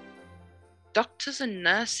say doctors and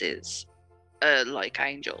nurses are like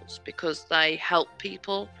angels because they help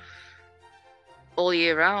people all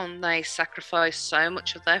year round. They sacrifice so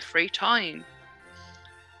much of their free time.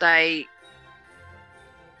 They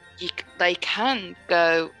can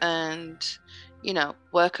go and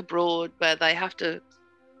work abroad where they have to,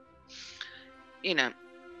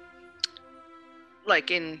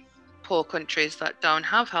 like in poor countries that don't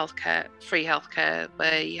have free healthcare,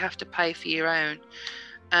 where you have to pay for your own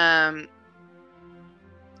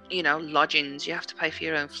lodgings, you have to pay for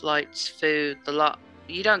your own flights, food, the lot.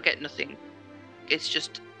 You don't get nothing. It's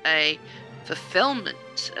just a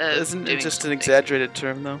fulfillment of Isn't it just something. an exaggerated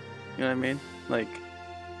term though? You know what I mean? Like,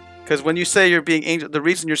 because when you say you're being angel, the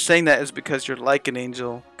reason you're saying that is because you're like an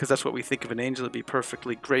angel, because that's what we think of an angel to be,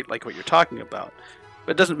 perfectly great, like what you're talking about.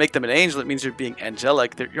 But it doesn't make them an angel. It means you're being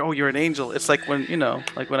angelic. You're an angel. It's like when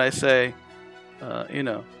like when I say,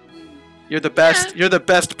 you're the best. Yeah. You're the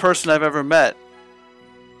best person I've ever met.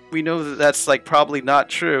 We know that that's like probably not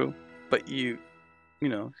true, but you're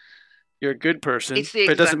a good person. It's the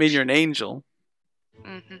but it doesn't mean exemption. you're an angel.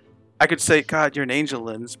 Mm-hmm. I could say, God, you're an angel,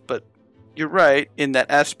 Linz, but you're right in that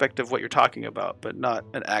aspect of what you're talking about, but not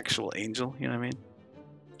an actual angel. You know what I mean?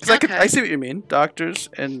 Because I see what you mean. Doctors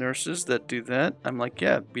and nurses that do that, I'm like,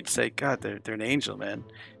 yeah, we'd say, God, they're an angel, man.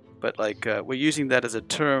 But like, we're using that as a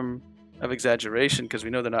term of exaggeration because we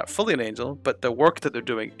know they're not fully an angel, but the work that they're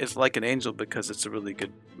doing is like an angel because it's a really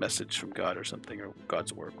good message from God or something, or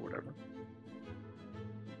God's work or whatever.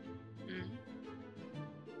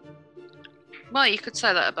 Well, you could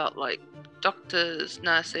say that about like doctors,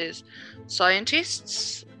 nurses,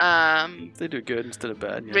 scientists. They do good instead of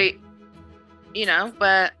bad. Yeah.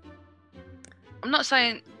 Where I'm not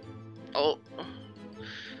saying,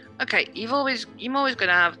 okay, you're always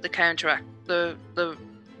gonna have the counteract, the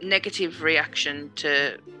negative reaction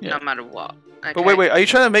to no matter what. Okay? But wait, are you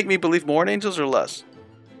trying to make me believe more in angels or less?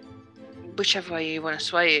 Whichever way you want to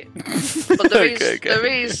sway it. But there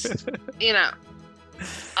is,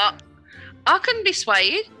 I can be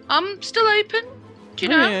swayed. I'm still open. Do you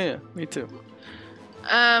know? Yeah, me too.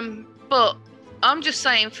 But I'm just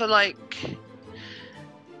saying, for like,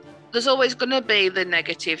 there's always going to be the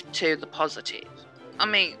negative to the positive. I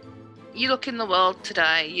mean, you look in the world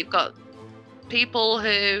today, you've got people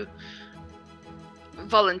who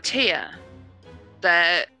volunteer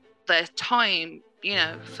their time,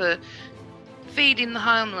 for feeding the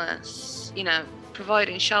homeless,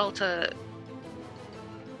 providing shelter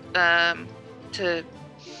to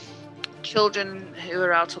children who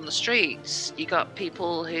are out on the streets. You got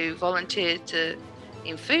people who volunteer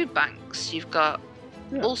in food banks. You've got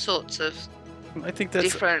all sorts of I think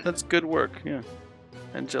different. That's good work. Yeah,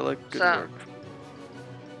 angelic, good work.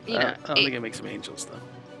 I don't think it makes them angels though.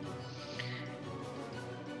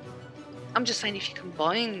 I'm just saying, if you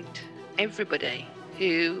combined everybody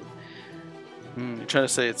who you're trying to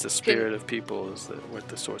say it's the spirit of people is what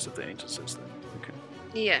the source of the angels is then. Okay.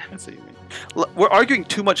 Yeah. That's what you mean. We're arguing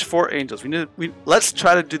too much for angels. Let's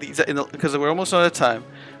try to do these because we're almost out of time.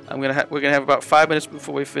 We're gonna have about 5 minutes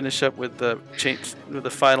before we finish up with the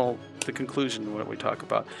conclusion what we talk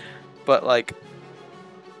about. But like,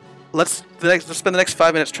 let's spend the next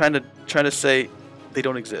 5 minutes trying to say they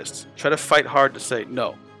don't exist. Try to fight hard to say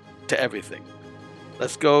no to everything.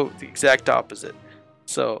 Let's go the exact opposite.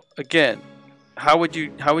 So again, how would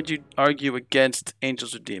you argue against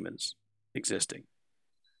angels or demons existing?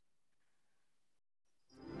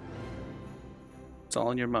 It's all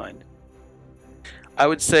in your mind. I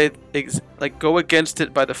would say go against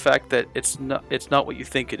it by the fact that it's not what you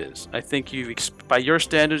think it is. I think by your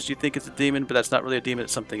standards you think it's a demon, but that's not really a demon,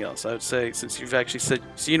 it's something else. I would say, since you've actually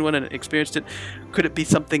seen one and experienced it, could it be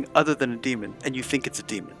something other than a demon and you think it's a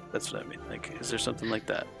demon? That's what I mean. Like, is there something like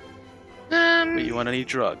that? Where you want any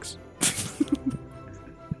drugs?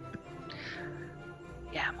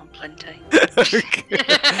 Yeah, I'm on plenty. But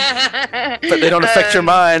they don't affect your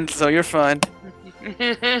mind, so you're fine.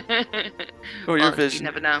 Or your vision.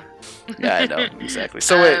 You never know. Yeah, I know, exactly.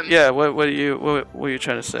 So wait, yeah, what are you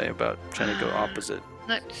trying to say about trying to go opposite?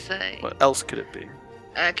 Let's see. What else could it be?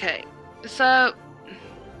 Okay, so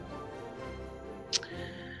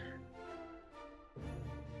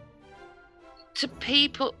to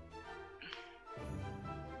people,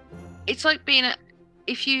 it's like being I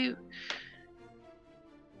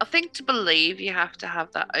think to believe you have to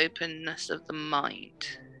have that openness of the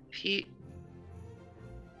mind.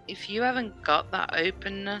 If you haven't got that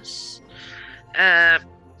openness,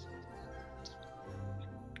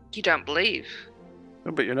 you don't believe.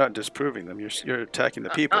 But you're not disproving them. You're attacking the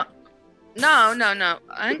people. No.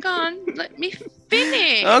 Hang on. Let me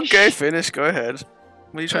finish. Okay, finish. Go ahead.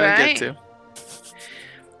 What are you trying to get to?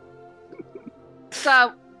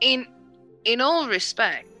 So, in all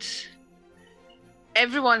respect,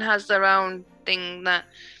 everyone has their own thing that,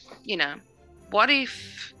 what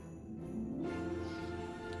if,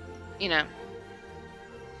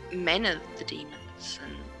 men are the demons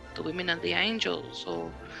and the women are the angels,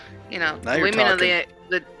 or the women are the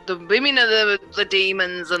women are the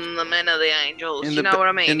demons and the men are the angels. You know what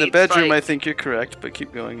I mean? In the bedroom, I think you're correct, but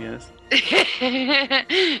keep going. Yes.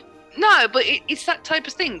 No, but it's that type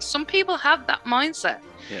of thing. Some people have that mindset.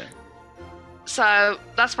 Yeah. So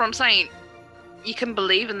that's what I'm saying. You can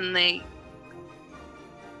believe in the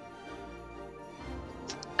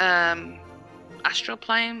astral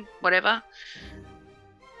plane, whatever,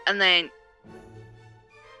 and then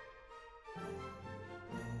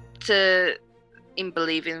in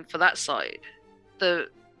believing for that side, the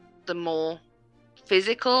more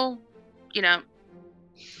physical,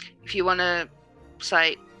 if you want to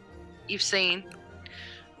say you've seen,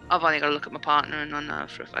 I've only got to look at my partner and I know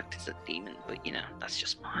for a fact it's a demon, but that's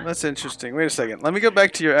just mine. That's interesting. Wait a second. Let me go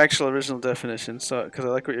back to your actual original definition, because I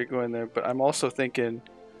like what you're going there, but I'm also thinking,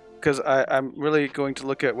 because I'm really going to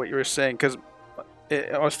look at what you were saying, because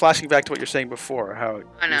I was flashing back to what you're saying before, how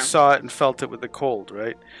you saw it and felt it with the cold,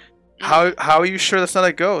 right? Mm-hmm. How are you sure that's not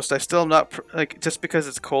a ghost? I still am not, just because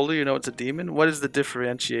it's colder, it's a demon? What is the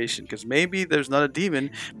differentiation? Because maybe there's not a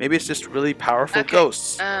demon, maybe it's just really powerful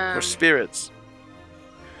ghosts or spirits.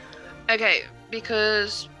 Okay,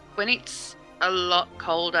 because when it's a lot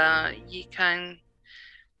colder,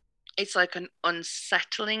 it's like an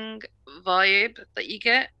unsettling vibe that you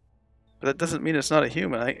get. But that doesn't mean it's not a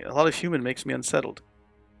human. A lot of human makes me unsettled.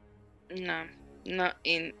 No, not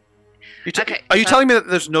in... Are you telling me that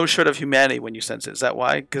there's no shred of humanity when you sense it? Is that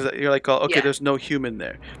why? Because you're like, there's no human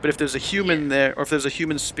there. But if there's a human there, or if there's a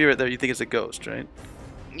human spirit there, you think it's a ghost, right?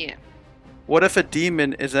 Yeah. What if a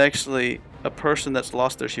demon is actually a person that's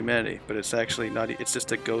lost their humanity, but it's actually not? It's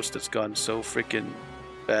just a ghost that's gone so freaking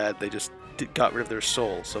bad they just got rid of their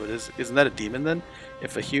soul. So isn't that a demon then?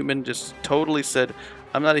 If a human just totally said,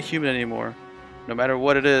 "I'm not a human anymore, no matter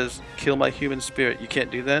what it is, kill my human spirit," you can't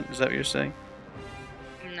do that? Is that what you're saying?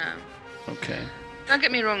 No. Okay. Don't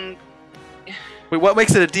get me wrong. Wait, what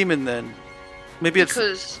makes it a demon then?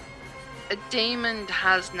 Because a demon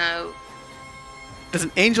has no... Does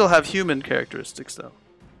an angel have human characteristics, though,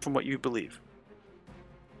 from what you believe?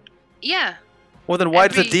 Yeah. Well, then why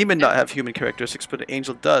does a demon not have human characteristics, but an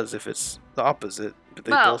angel does if it's the opposite? But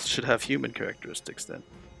they both should have human characteristics then,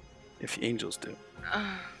 if angels do.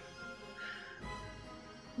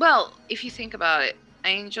 Well, if you think about it,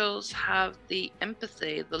 angels have the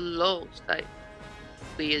empathy, the love that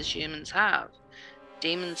we as humans have.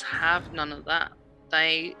 Demons have none of that.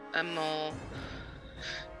 They are more...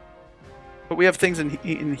 But we have things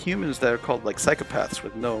in humans that are called like psychopaths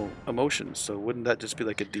with no emotions. So wouldn't that just be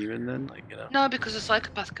like a demon then? No, because a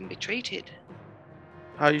psychopath can be treated.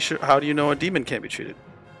 How do you know a demon can't be treated?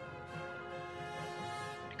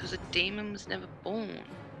 Because a demon was never born.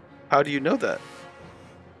 How do you know that?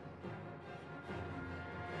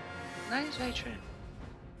 That is very true.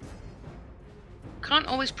 Can't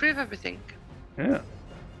always prove everything. Yeah.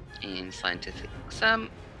 In scientific.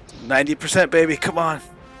 90%, baby. Come on.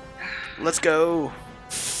 Let's go.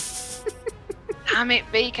 Damn it,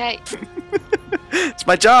 BK. It's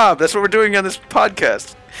my job. That's what we're doing on this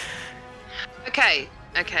podcast. Okay.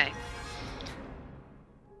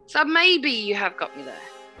 So maybe you have got me there.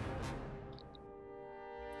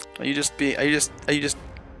 Are you just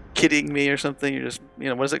kidding me or something? You're just,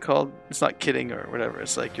 what is it called? It's not kidding or whatever.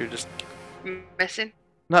 It's like you're just messing.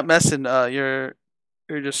 Not messing. You're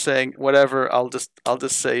just saying whatever. I'll just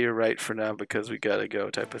say you're right for now because we gotta go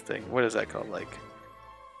type of thing. What is that called? Like.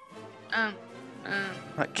 Not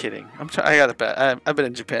kidding. I got it bad. I've been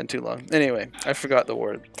in Japan too long. Anyway, I forgot the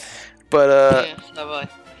word. But yeah, so have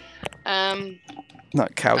I.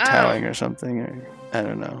 Not kowtowing or something, or I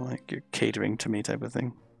don't know, like you're catering to me type of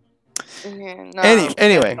thing. Yeah, no,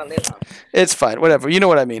 anyway, it's fine. Whatever. You know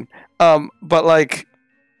what I mean. But like,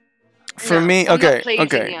 for me, okay.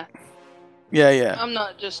 You. Yeah. I'm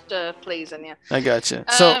not just pleasing you. I gotcha.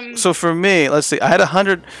 So for me, let's see. I had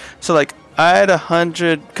 100. So like, I had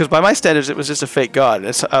 100 because by my standards, it was just a fake god.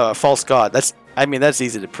 It's a false god. That's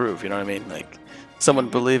easy to prove. You know what I mean? Like, someone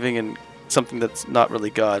believing in something that's not really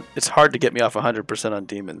God. It's hard to get me off 100% on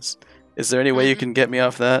demons. Is there any way you can get me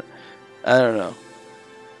off that? I don't know.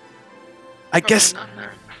 I guess.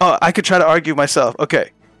 Oh, I could try to argue myself.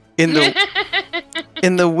 Okay, in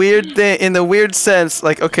the weird sense,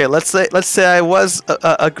 like, okay, let's say I was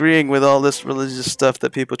agreeing with all this religious stuff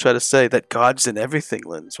that people try to say that God's in everything,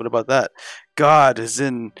 Linz. What about that? God is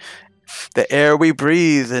in the air we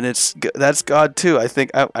breathe, and that's God too. I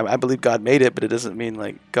think I believe God made it, but it doesn't mean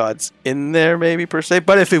like God's in there maybe per se.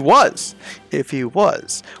 But if he was,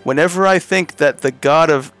 whenever I think that the God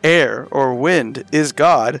of air or wind is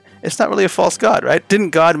God, it's not really a false God, right? Didn't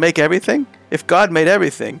God make everything? If God made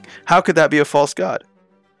everything, how could that be a false God?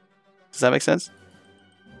 Does that make sense?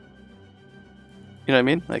 You know what I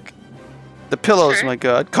mean? Like, the pillow's Sure. my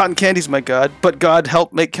God, cotton candy's my God, but God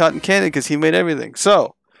helped make cotton candy because he made everything.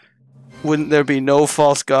 So, wouldn't there be no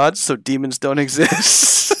false gods, so demons don't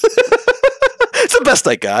exist? It's the best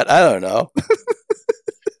I got. I don't know.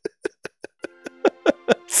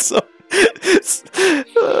 See,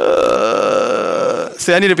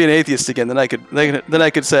 I need to be an atheist again. Then I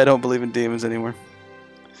could say I don't believe in demons anymore.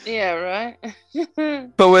 Yeah, right.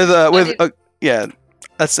 But yeah,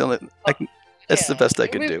 that's the only. That's the best I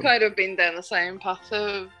could do. We've kind of been down the same path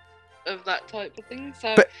of that type of thing.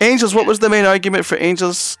 So. But angels, what was the main argument for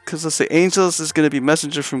angels? Because let's say angels is going to be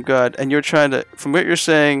messenger from God, and you're trying to, from what you're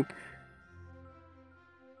saying.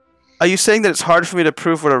 Are you saying that it's hard for me to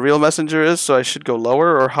prove what a real messenger is, so I should go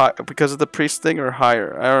lower or high because of the priest thing, or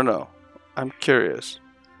higher? I don't know. I'm curious.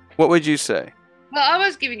 What would you say? Well, I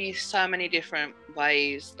was giving you so many different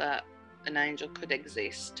ways that an angel could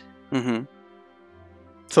exist. Mm-hmm.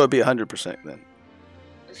 So it'd be 100% then.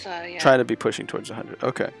 So yeah. Trying to be pushing towards 100.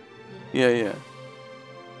 Okay. Yeah.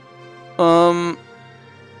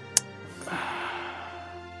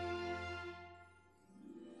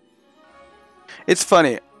 It's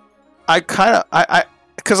funny.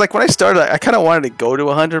 Because like when I started, I kind of wanted to go to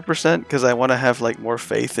 100% because I want to have like more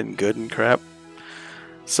faith in good and crap.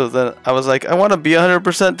 So then I was like, I want to be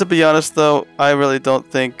 100%. To be honest, though, I really don't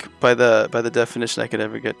think by the definition I could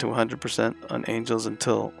ever get to 100% on angels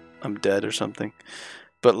until I'm dead or something.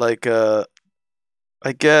 But like, I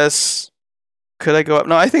guess, could I go up?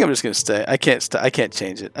 No, I think I'm just gonna stay. I can't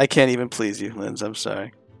change it. I can't even please you, Linz. I'm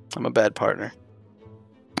sorry. I'm a bad partner.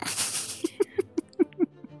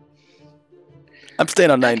 I'm staying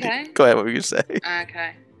on 90. Okay. Go ahead. What were you say?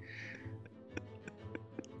 Okay.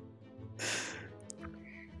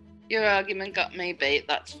 Your argument got me beat,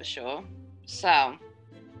 that's for sure. So,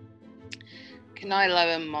 can I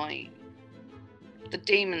lower my... The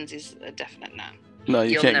demons is a definite no. No,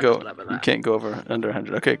 you You'll can't never go. lower You that. can't go under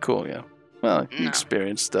 100. Okay, cool. Yeah. Well, you No.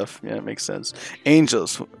 experience stuff. Yeah, it makes sense.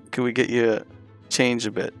 Angels, can we get you to change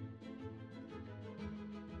a bit?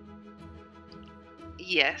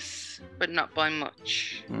 Yes, but not by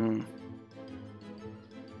much.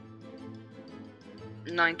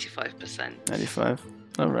 95%. 95.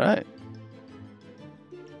 All right.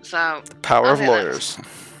 So... The power I of think lawyers.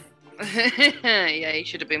 Yeah, you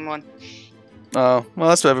should have been one. Oh, well,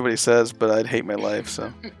 that's what everybody says, but I'd hate my life.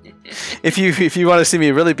 So, if you want to see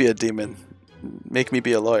me really be a demon, make me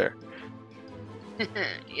be a lawyer.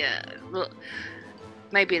 Yeah, well,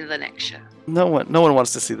 maybe in the next show. No one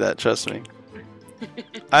wants to see that. Trust me.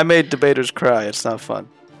 I made debaters cry. It's not fun.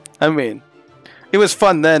 I mean, It was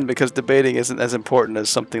fun then because debating isn't as important as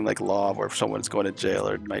something like law, where someone's going to jail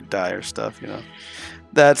or might die or stuff.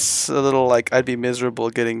 That's a little like I'd be miserable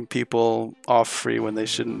getting people off free when they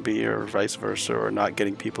shouldn't be, or vice versa, or not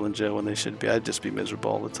getting people in jail when they should be. I'd just be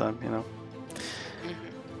miserable all the time.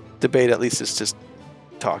 Debate at least is just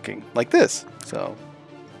talking like this. So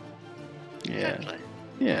yeah, Exactly.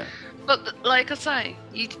 yeah. But like I say,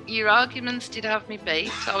 your arguments did have me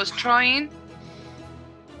beat. I was trying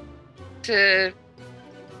to,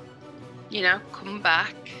 come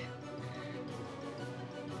back.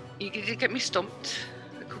 You did get me stumped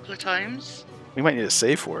a couple of times. We might need a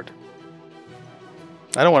safe word.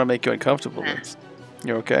 I don't want to make you uncomfortable. Nah. Liz.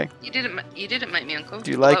 You're okay? You didn't make me uncomfortable.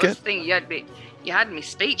 Do you like That was it? the thing. You had me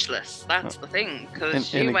speechless. That's the thing.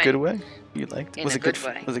 Because In a good way? You liked it? In Was a it good good?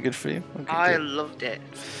 way. Was it good for you? Okay, I good. loved it.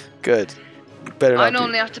 Good. Better I not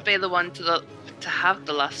normally be. have to be the one to have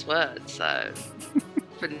the last word. So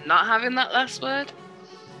for not having that last word.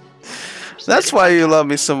 That's why you love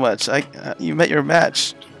me so much. You met your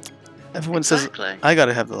match. Everyone Exactly. says I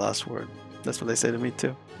gotta have the last word. That's what they say to me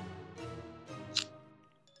too.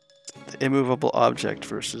 The immovable object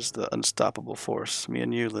versus the unstoppable force. Me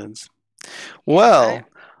and you, Linz. Well,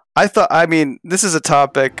 this is a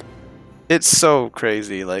topic. It's so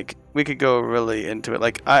crazy. Like, we could go really into it.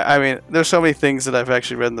 Like, there's so many things that I've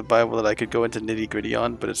actually read in the Bible that I could go into nitty gritty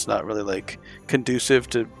on, but it's not really like conducive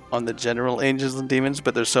to on the general angels and demons.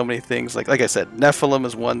 But there's so many things. Like I said, Nephilim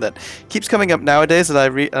is one that keeps coming up nowadays that I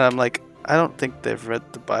read, and I'm like, I don't think they've read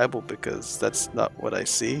the Bible because that's not what I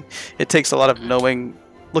see. It takes a lot of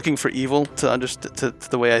looking for evil to understand to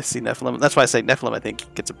the way I see Nephilim. That's why I say Nephilim, I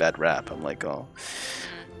think, gets a bad rap. I'm like, oh.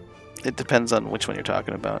 It depends on which one you're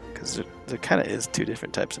talking about, because there kind of is two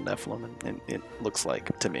different types of Nephilim, and it looks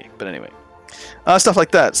like to me. But anyway, stuff like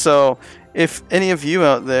that. So, if any of you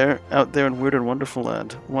out there in Weird and Wonderful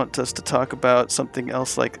Land want us to talk about something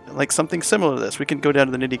else, like something similar to this, we can go down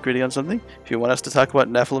to the nitty gritty on something. If you want us to talk about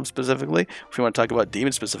Nephilim specifically, if you want to talk about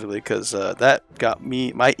demons specifically, because that got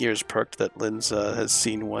my ears perked that Linz has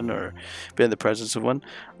seen one or been in the presence of one,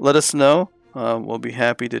 let us know. We'll be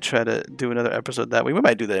happy to try to do another episode that way. We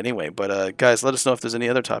might do that anyway, but guys, let us know if there's any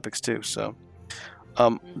other topics too. So,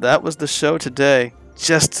 that was the show today.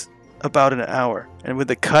 Just about an hour, and with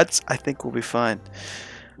the cuts, I think we'll be fine.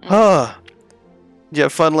 Did you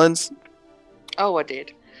have fun, Linz? Oh, I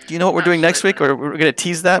did. Do you know what we're doing next week, or we're gonna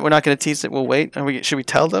tease that? We're not gonna tease it. We'll wait. Should we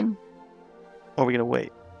tell them, or are we gonna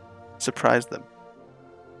wait? Surprise them.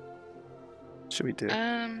 Should we do?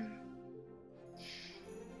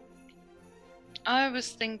 I was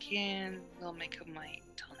thinking we'll make a wait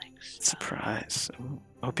till next. Surprise.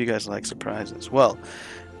 I hope you guys like surprises. Well,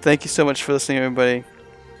 thank you so much for listening, everybody.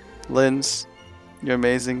 Linz, you're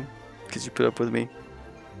amazing because you put up with me.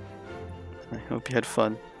 I hope you had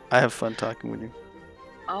fun. I have fun talking with you.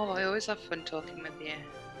 Oh, I always have fun talking with you.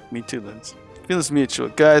 Me too, Linz. Feels mutual.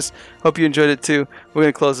 Guys, hope you enjoyed it too. We're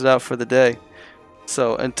going to close it out for the day.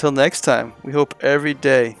 So until next time, we hope every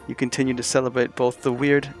day you continue to celebrate both the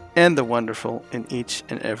weird and the wonderful in each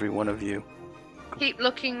and every one of you. Keep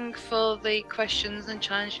looking for the questions and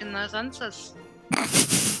challenging those answers.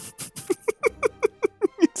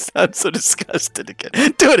 You sound so disgusted again.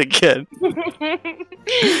 Do it again.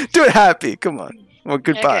 Do it happy. Come on. Well,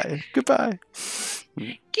 goodbye. Okay. Goodbye.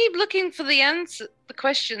 Keep looking for the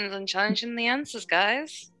questions and challenging the answers,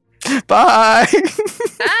 guys. Bye.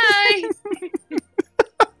 Bye.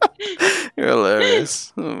 You're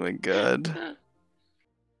hilarious. Oh my god.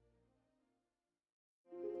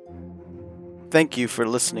 Thank you for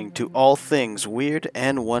listening to All Things Weird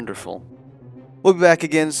and Wonderful. We'll be back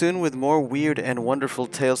again soon with more weird and wonderful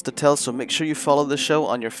tales to tell, so make sure you follow the show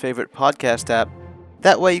on your favorite podcast app.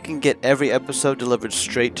 That way you can get every episode delivered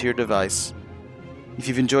straight to your device. If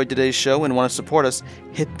you've enjoyed today's show and want to support us,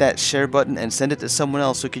 hit that share button and send it to someone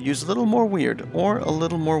else who could use a little more weird or a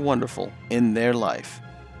little more wonderful in their life.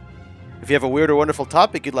 If you have a weird or wonderful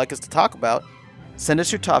topic you'd like us to talk about, send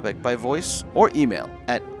us your topic by voice or email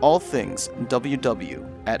at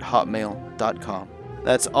allthingsww@hotmail.com.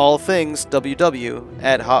 That's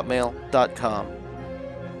allthingsww@hotmail.com.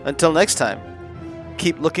 Until next time,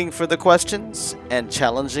 keep looking for the questions and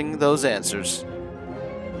challenging those answers.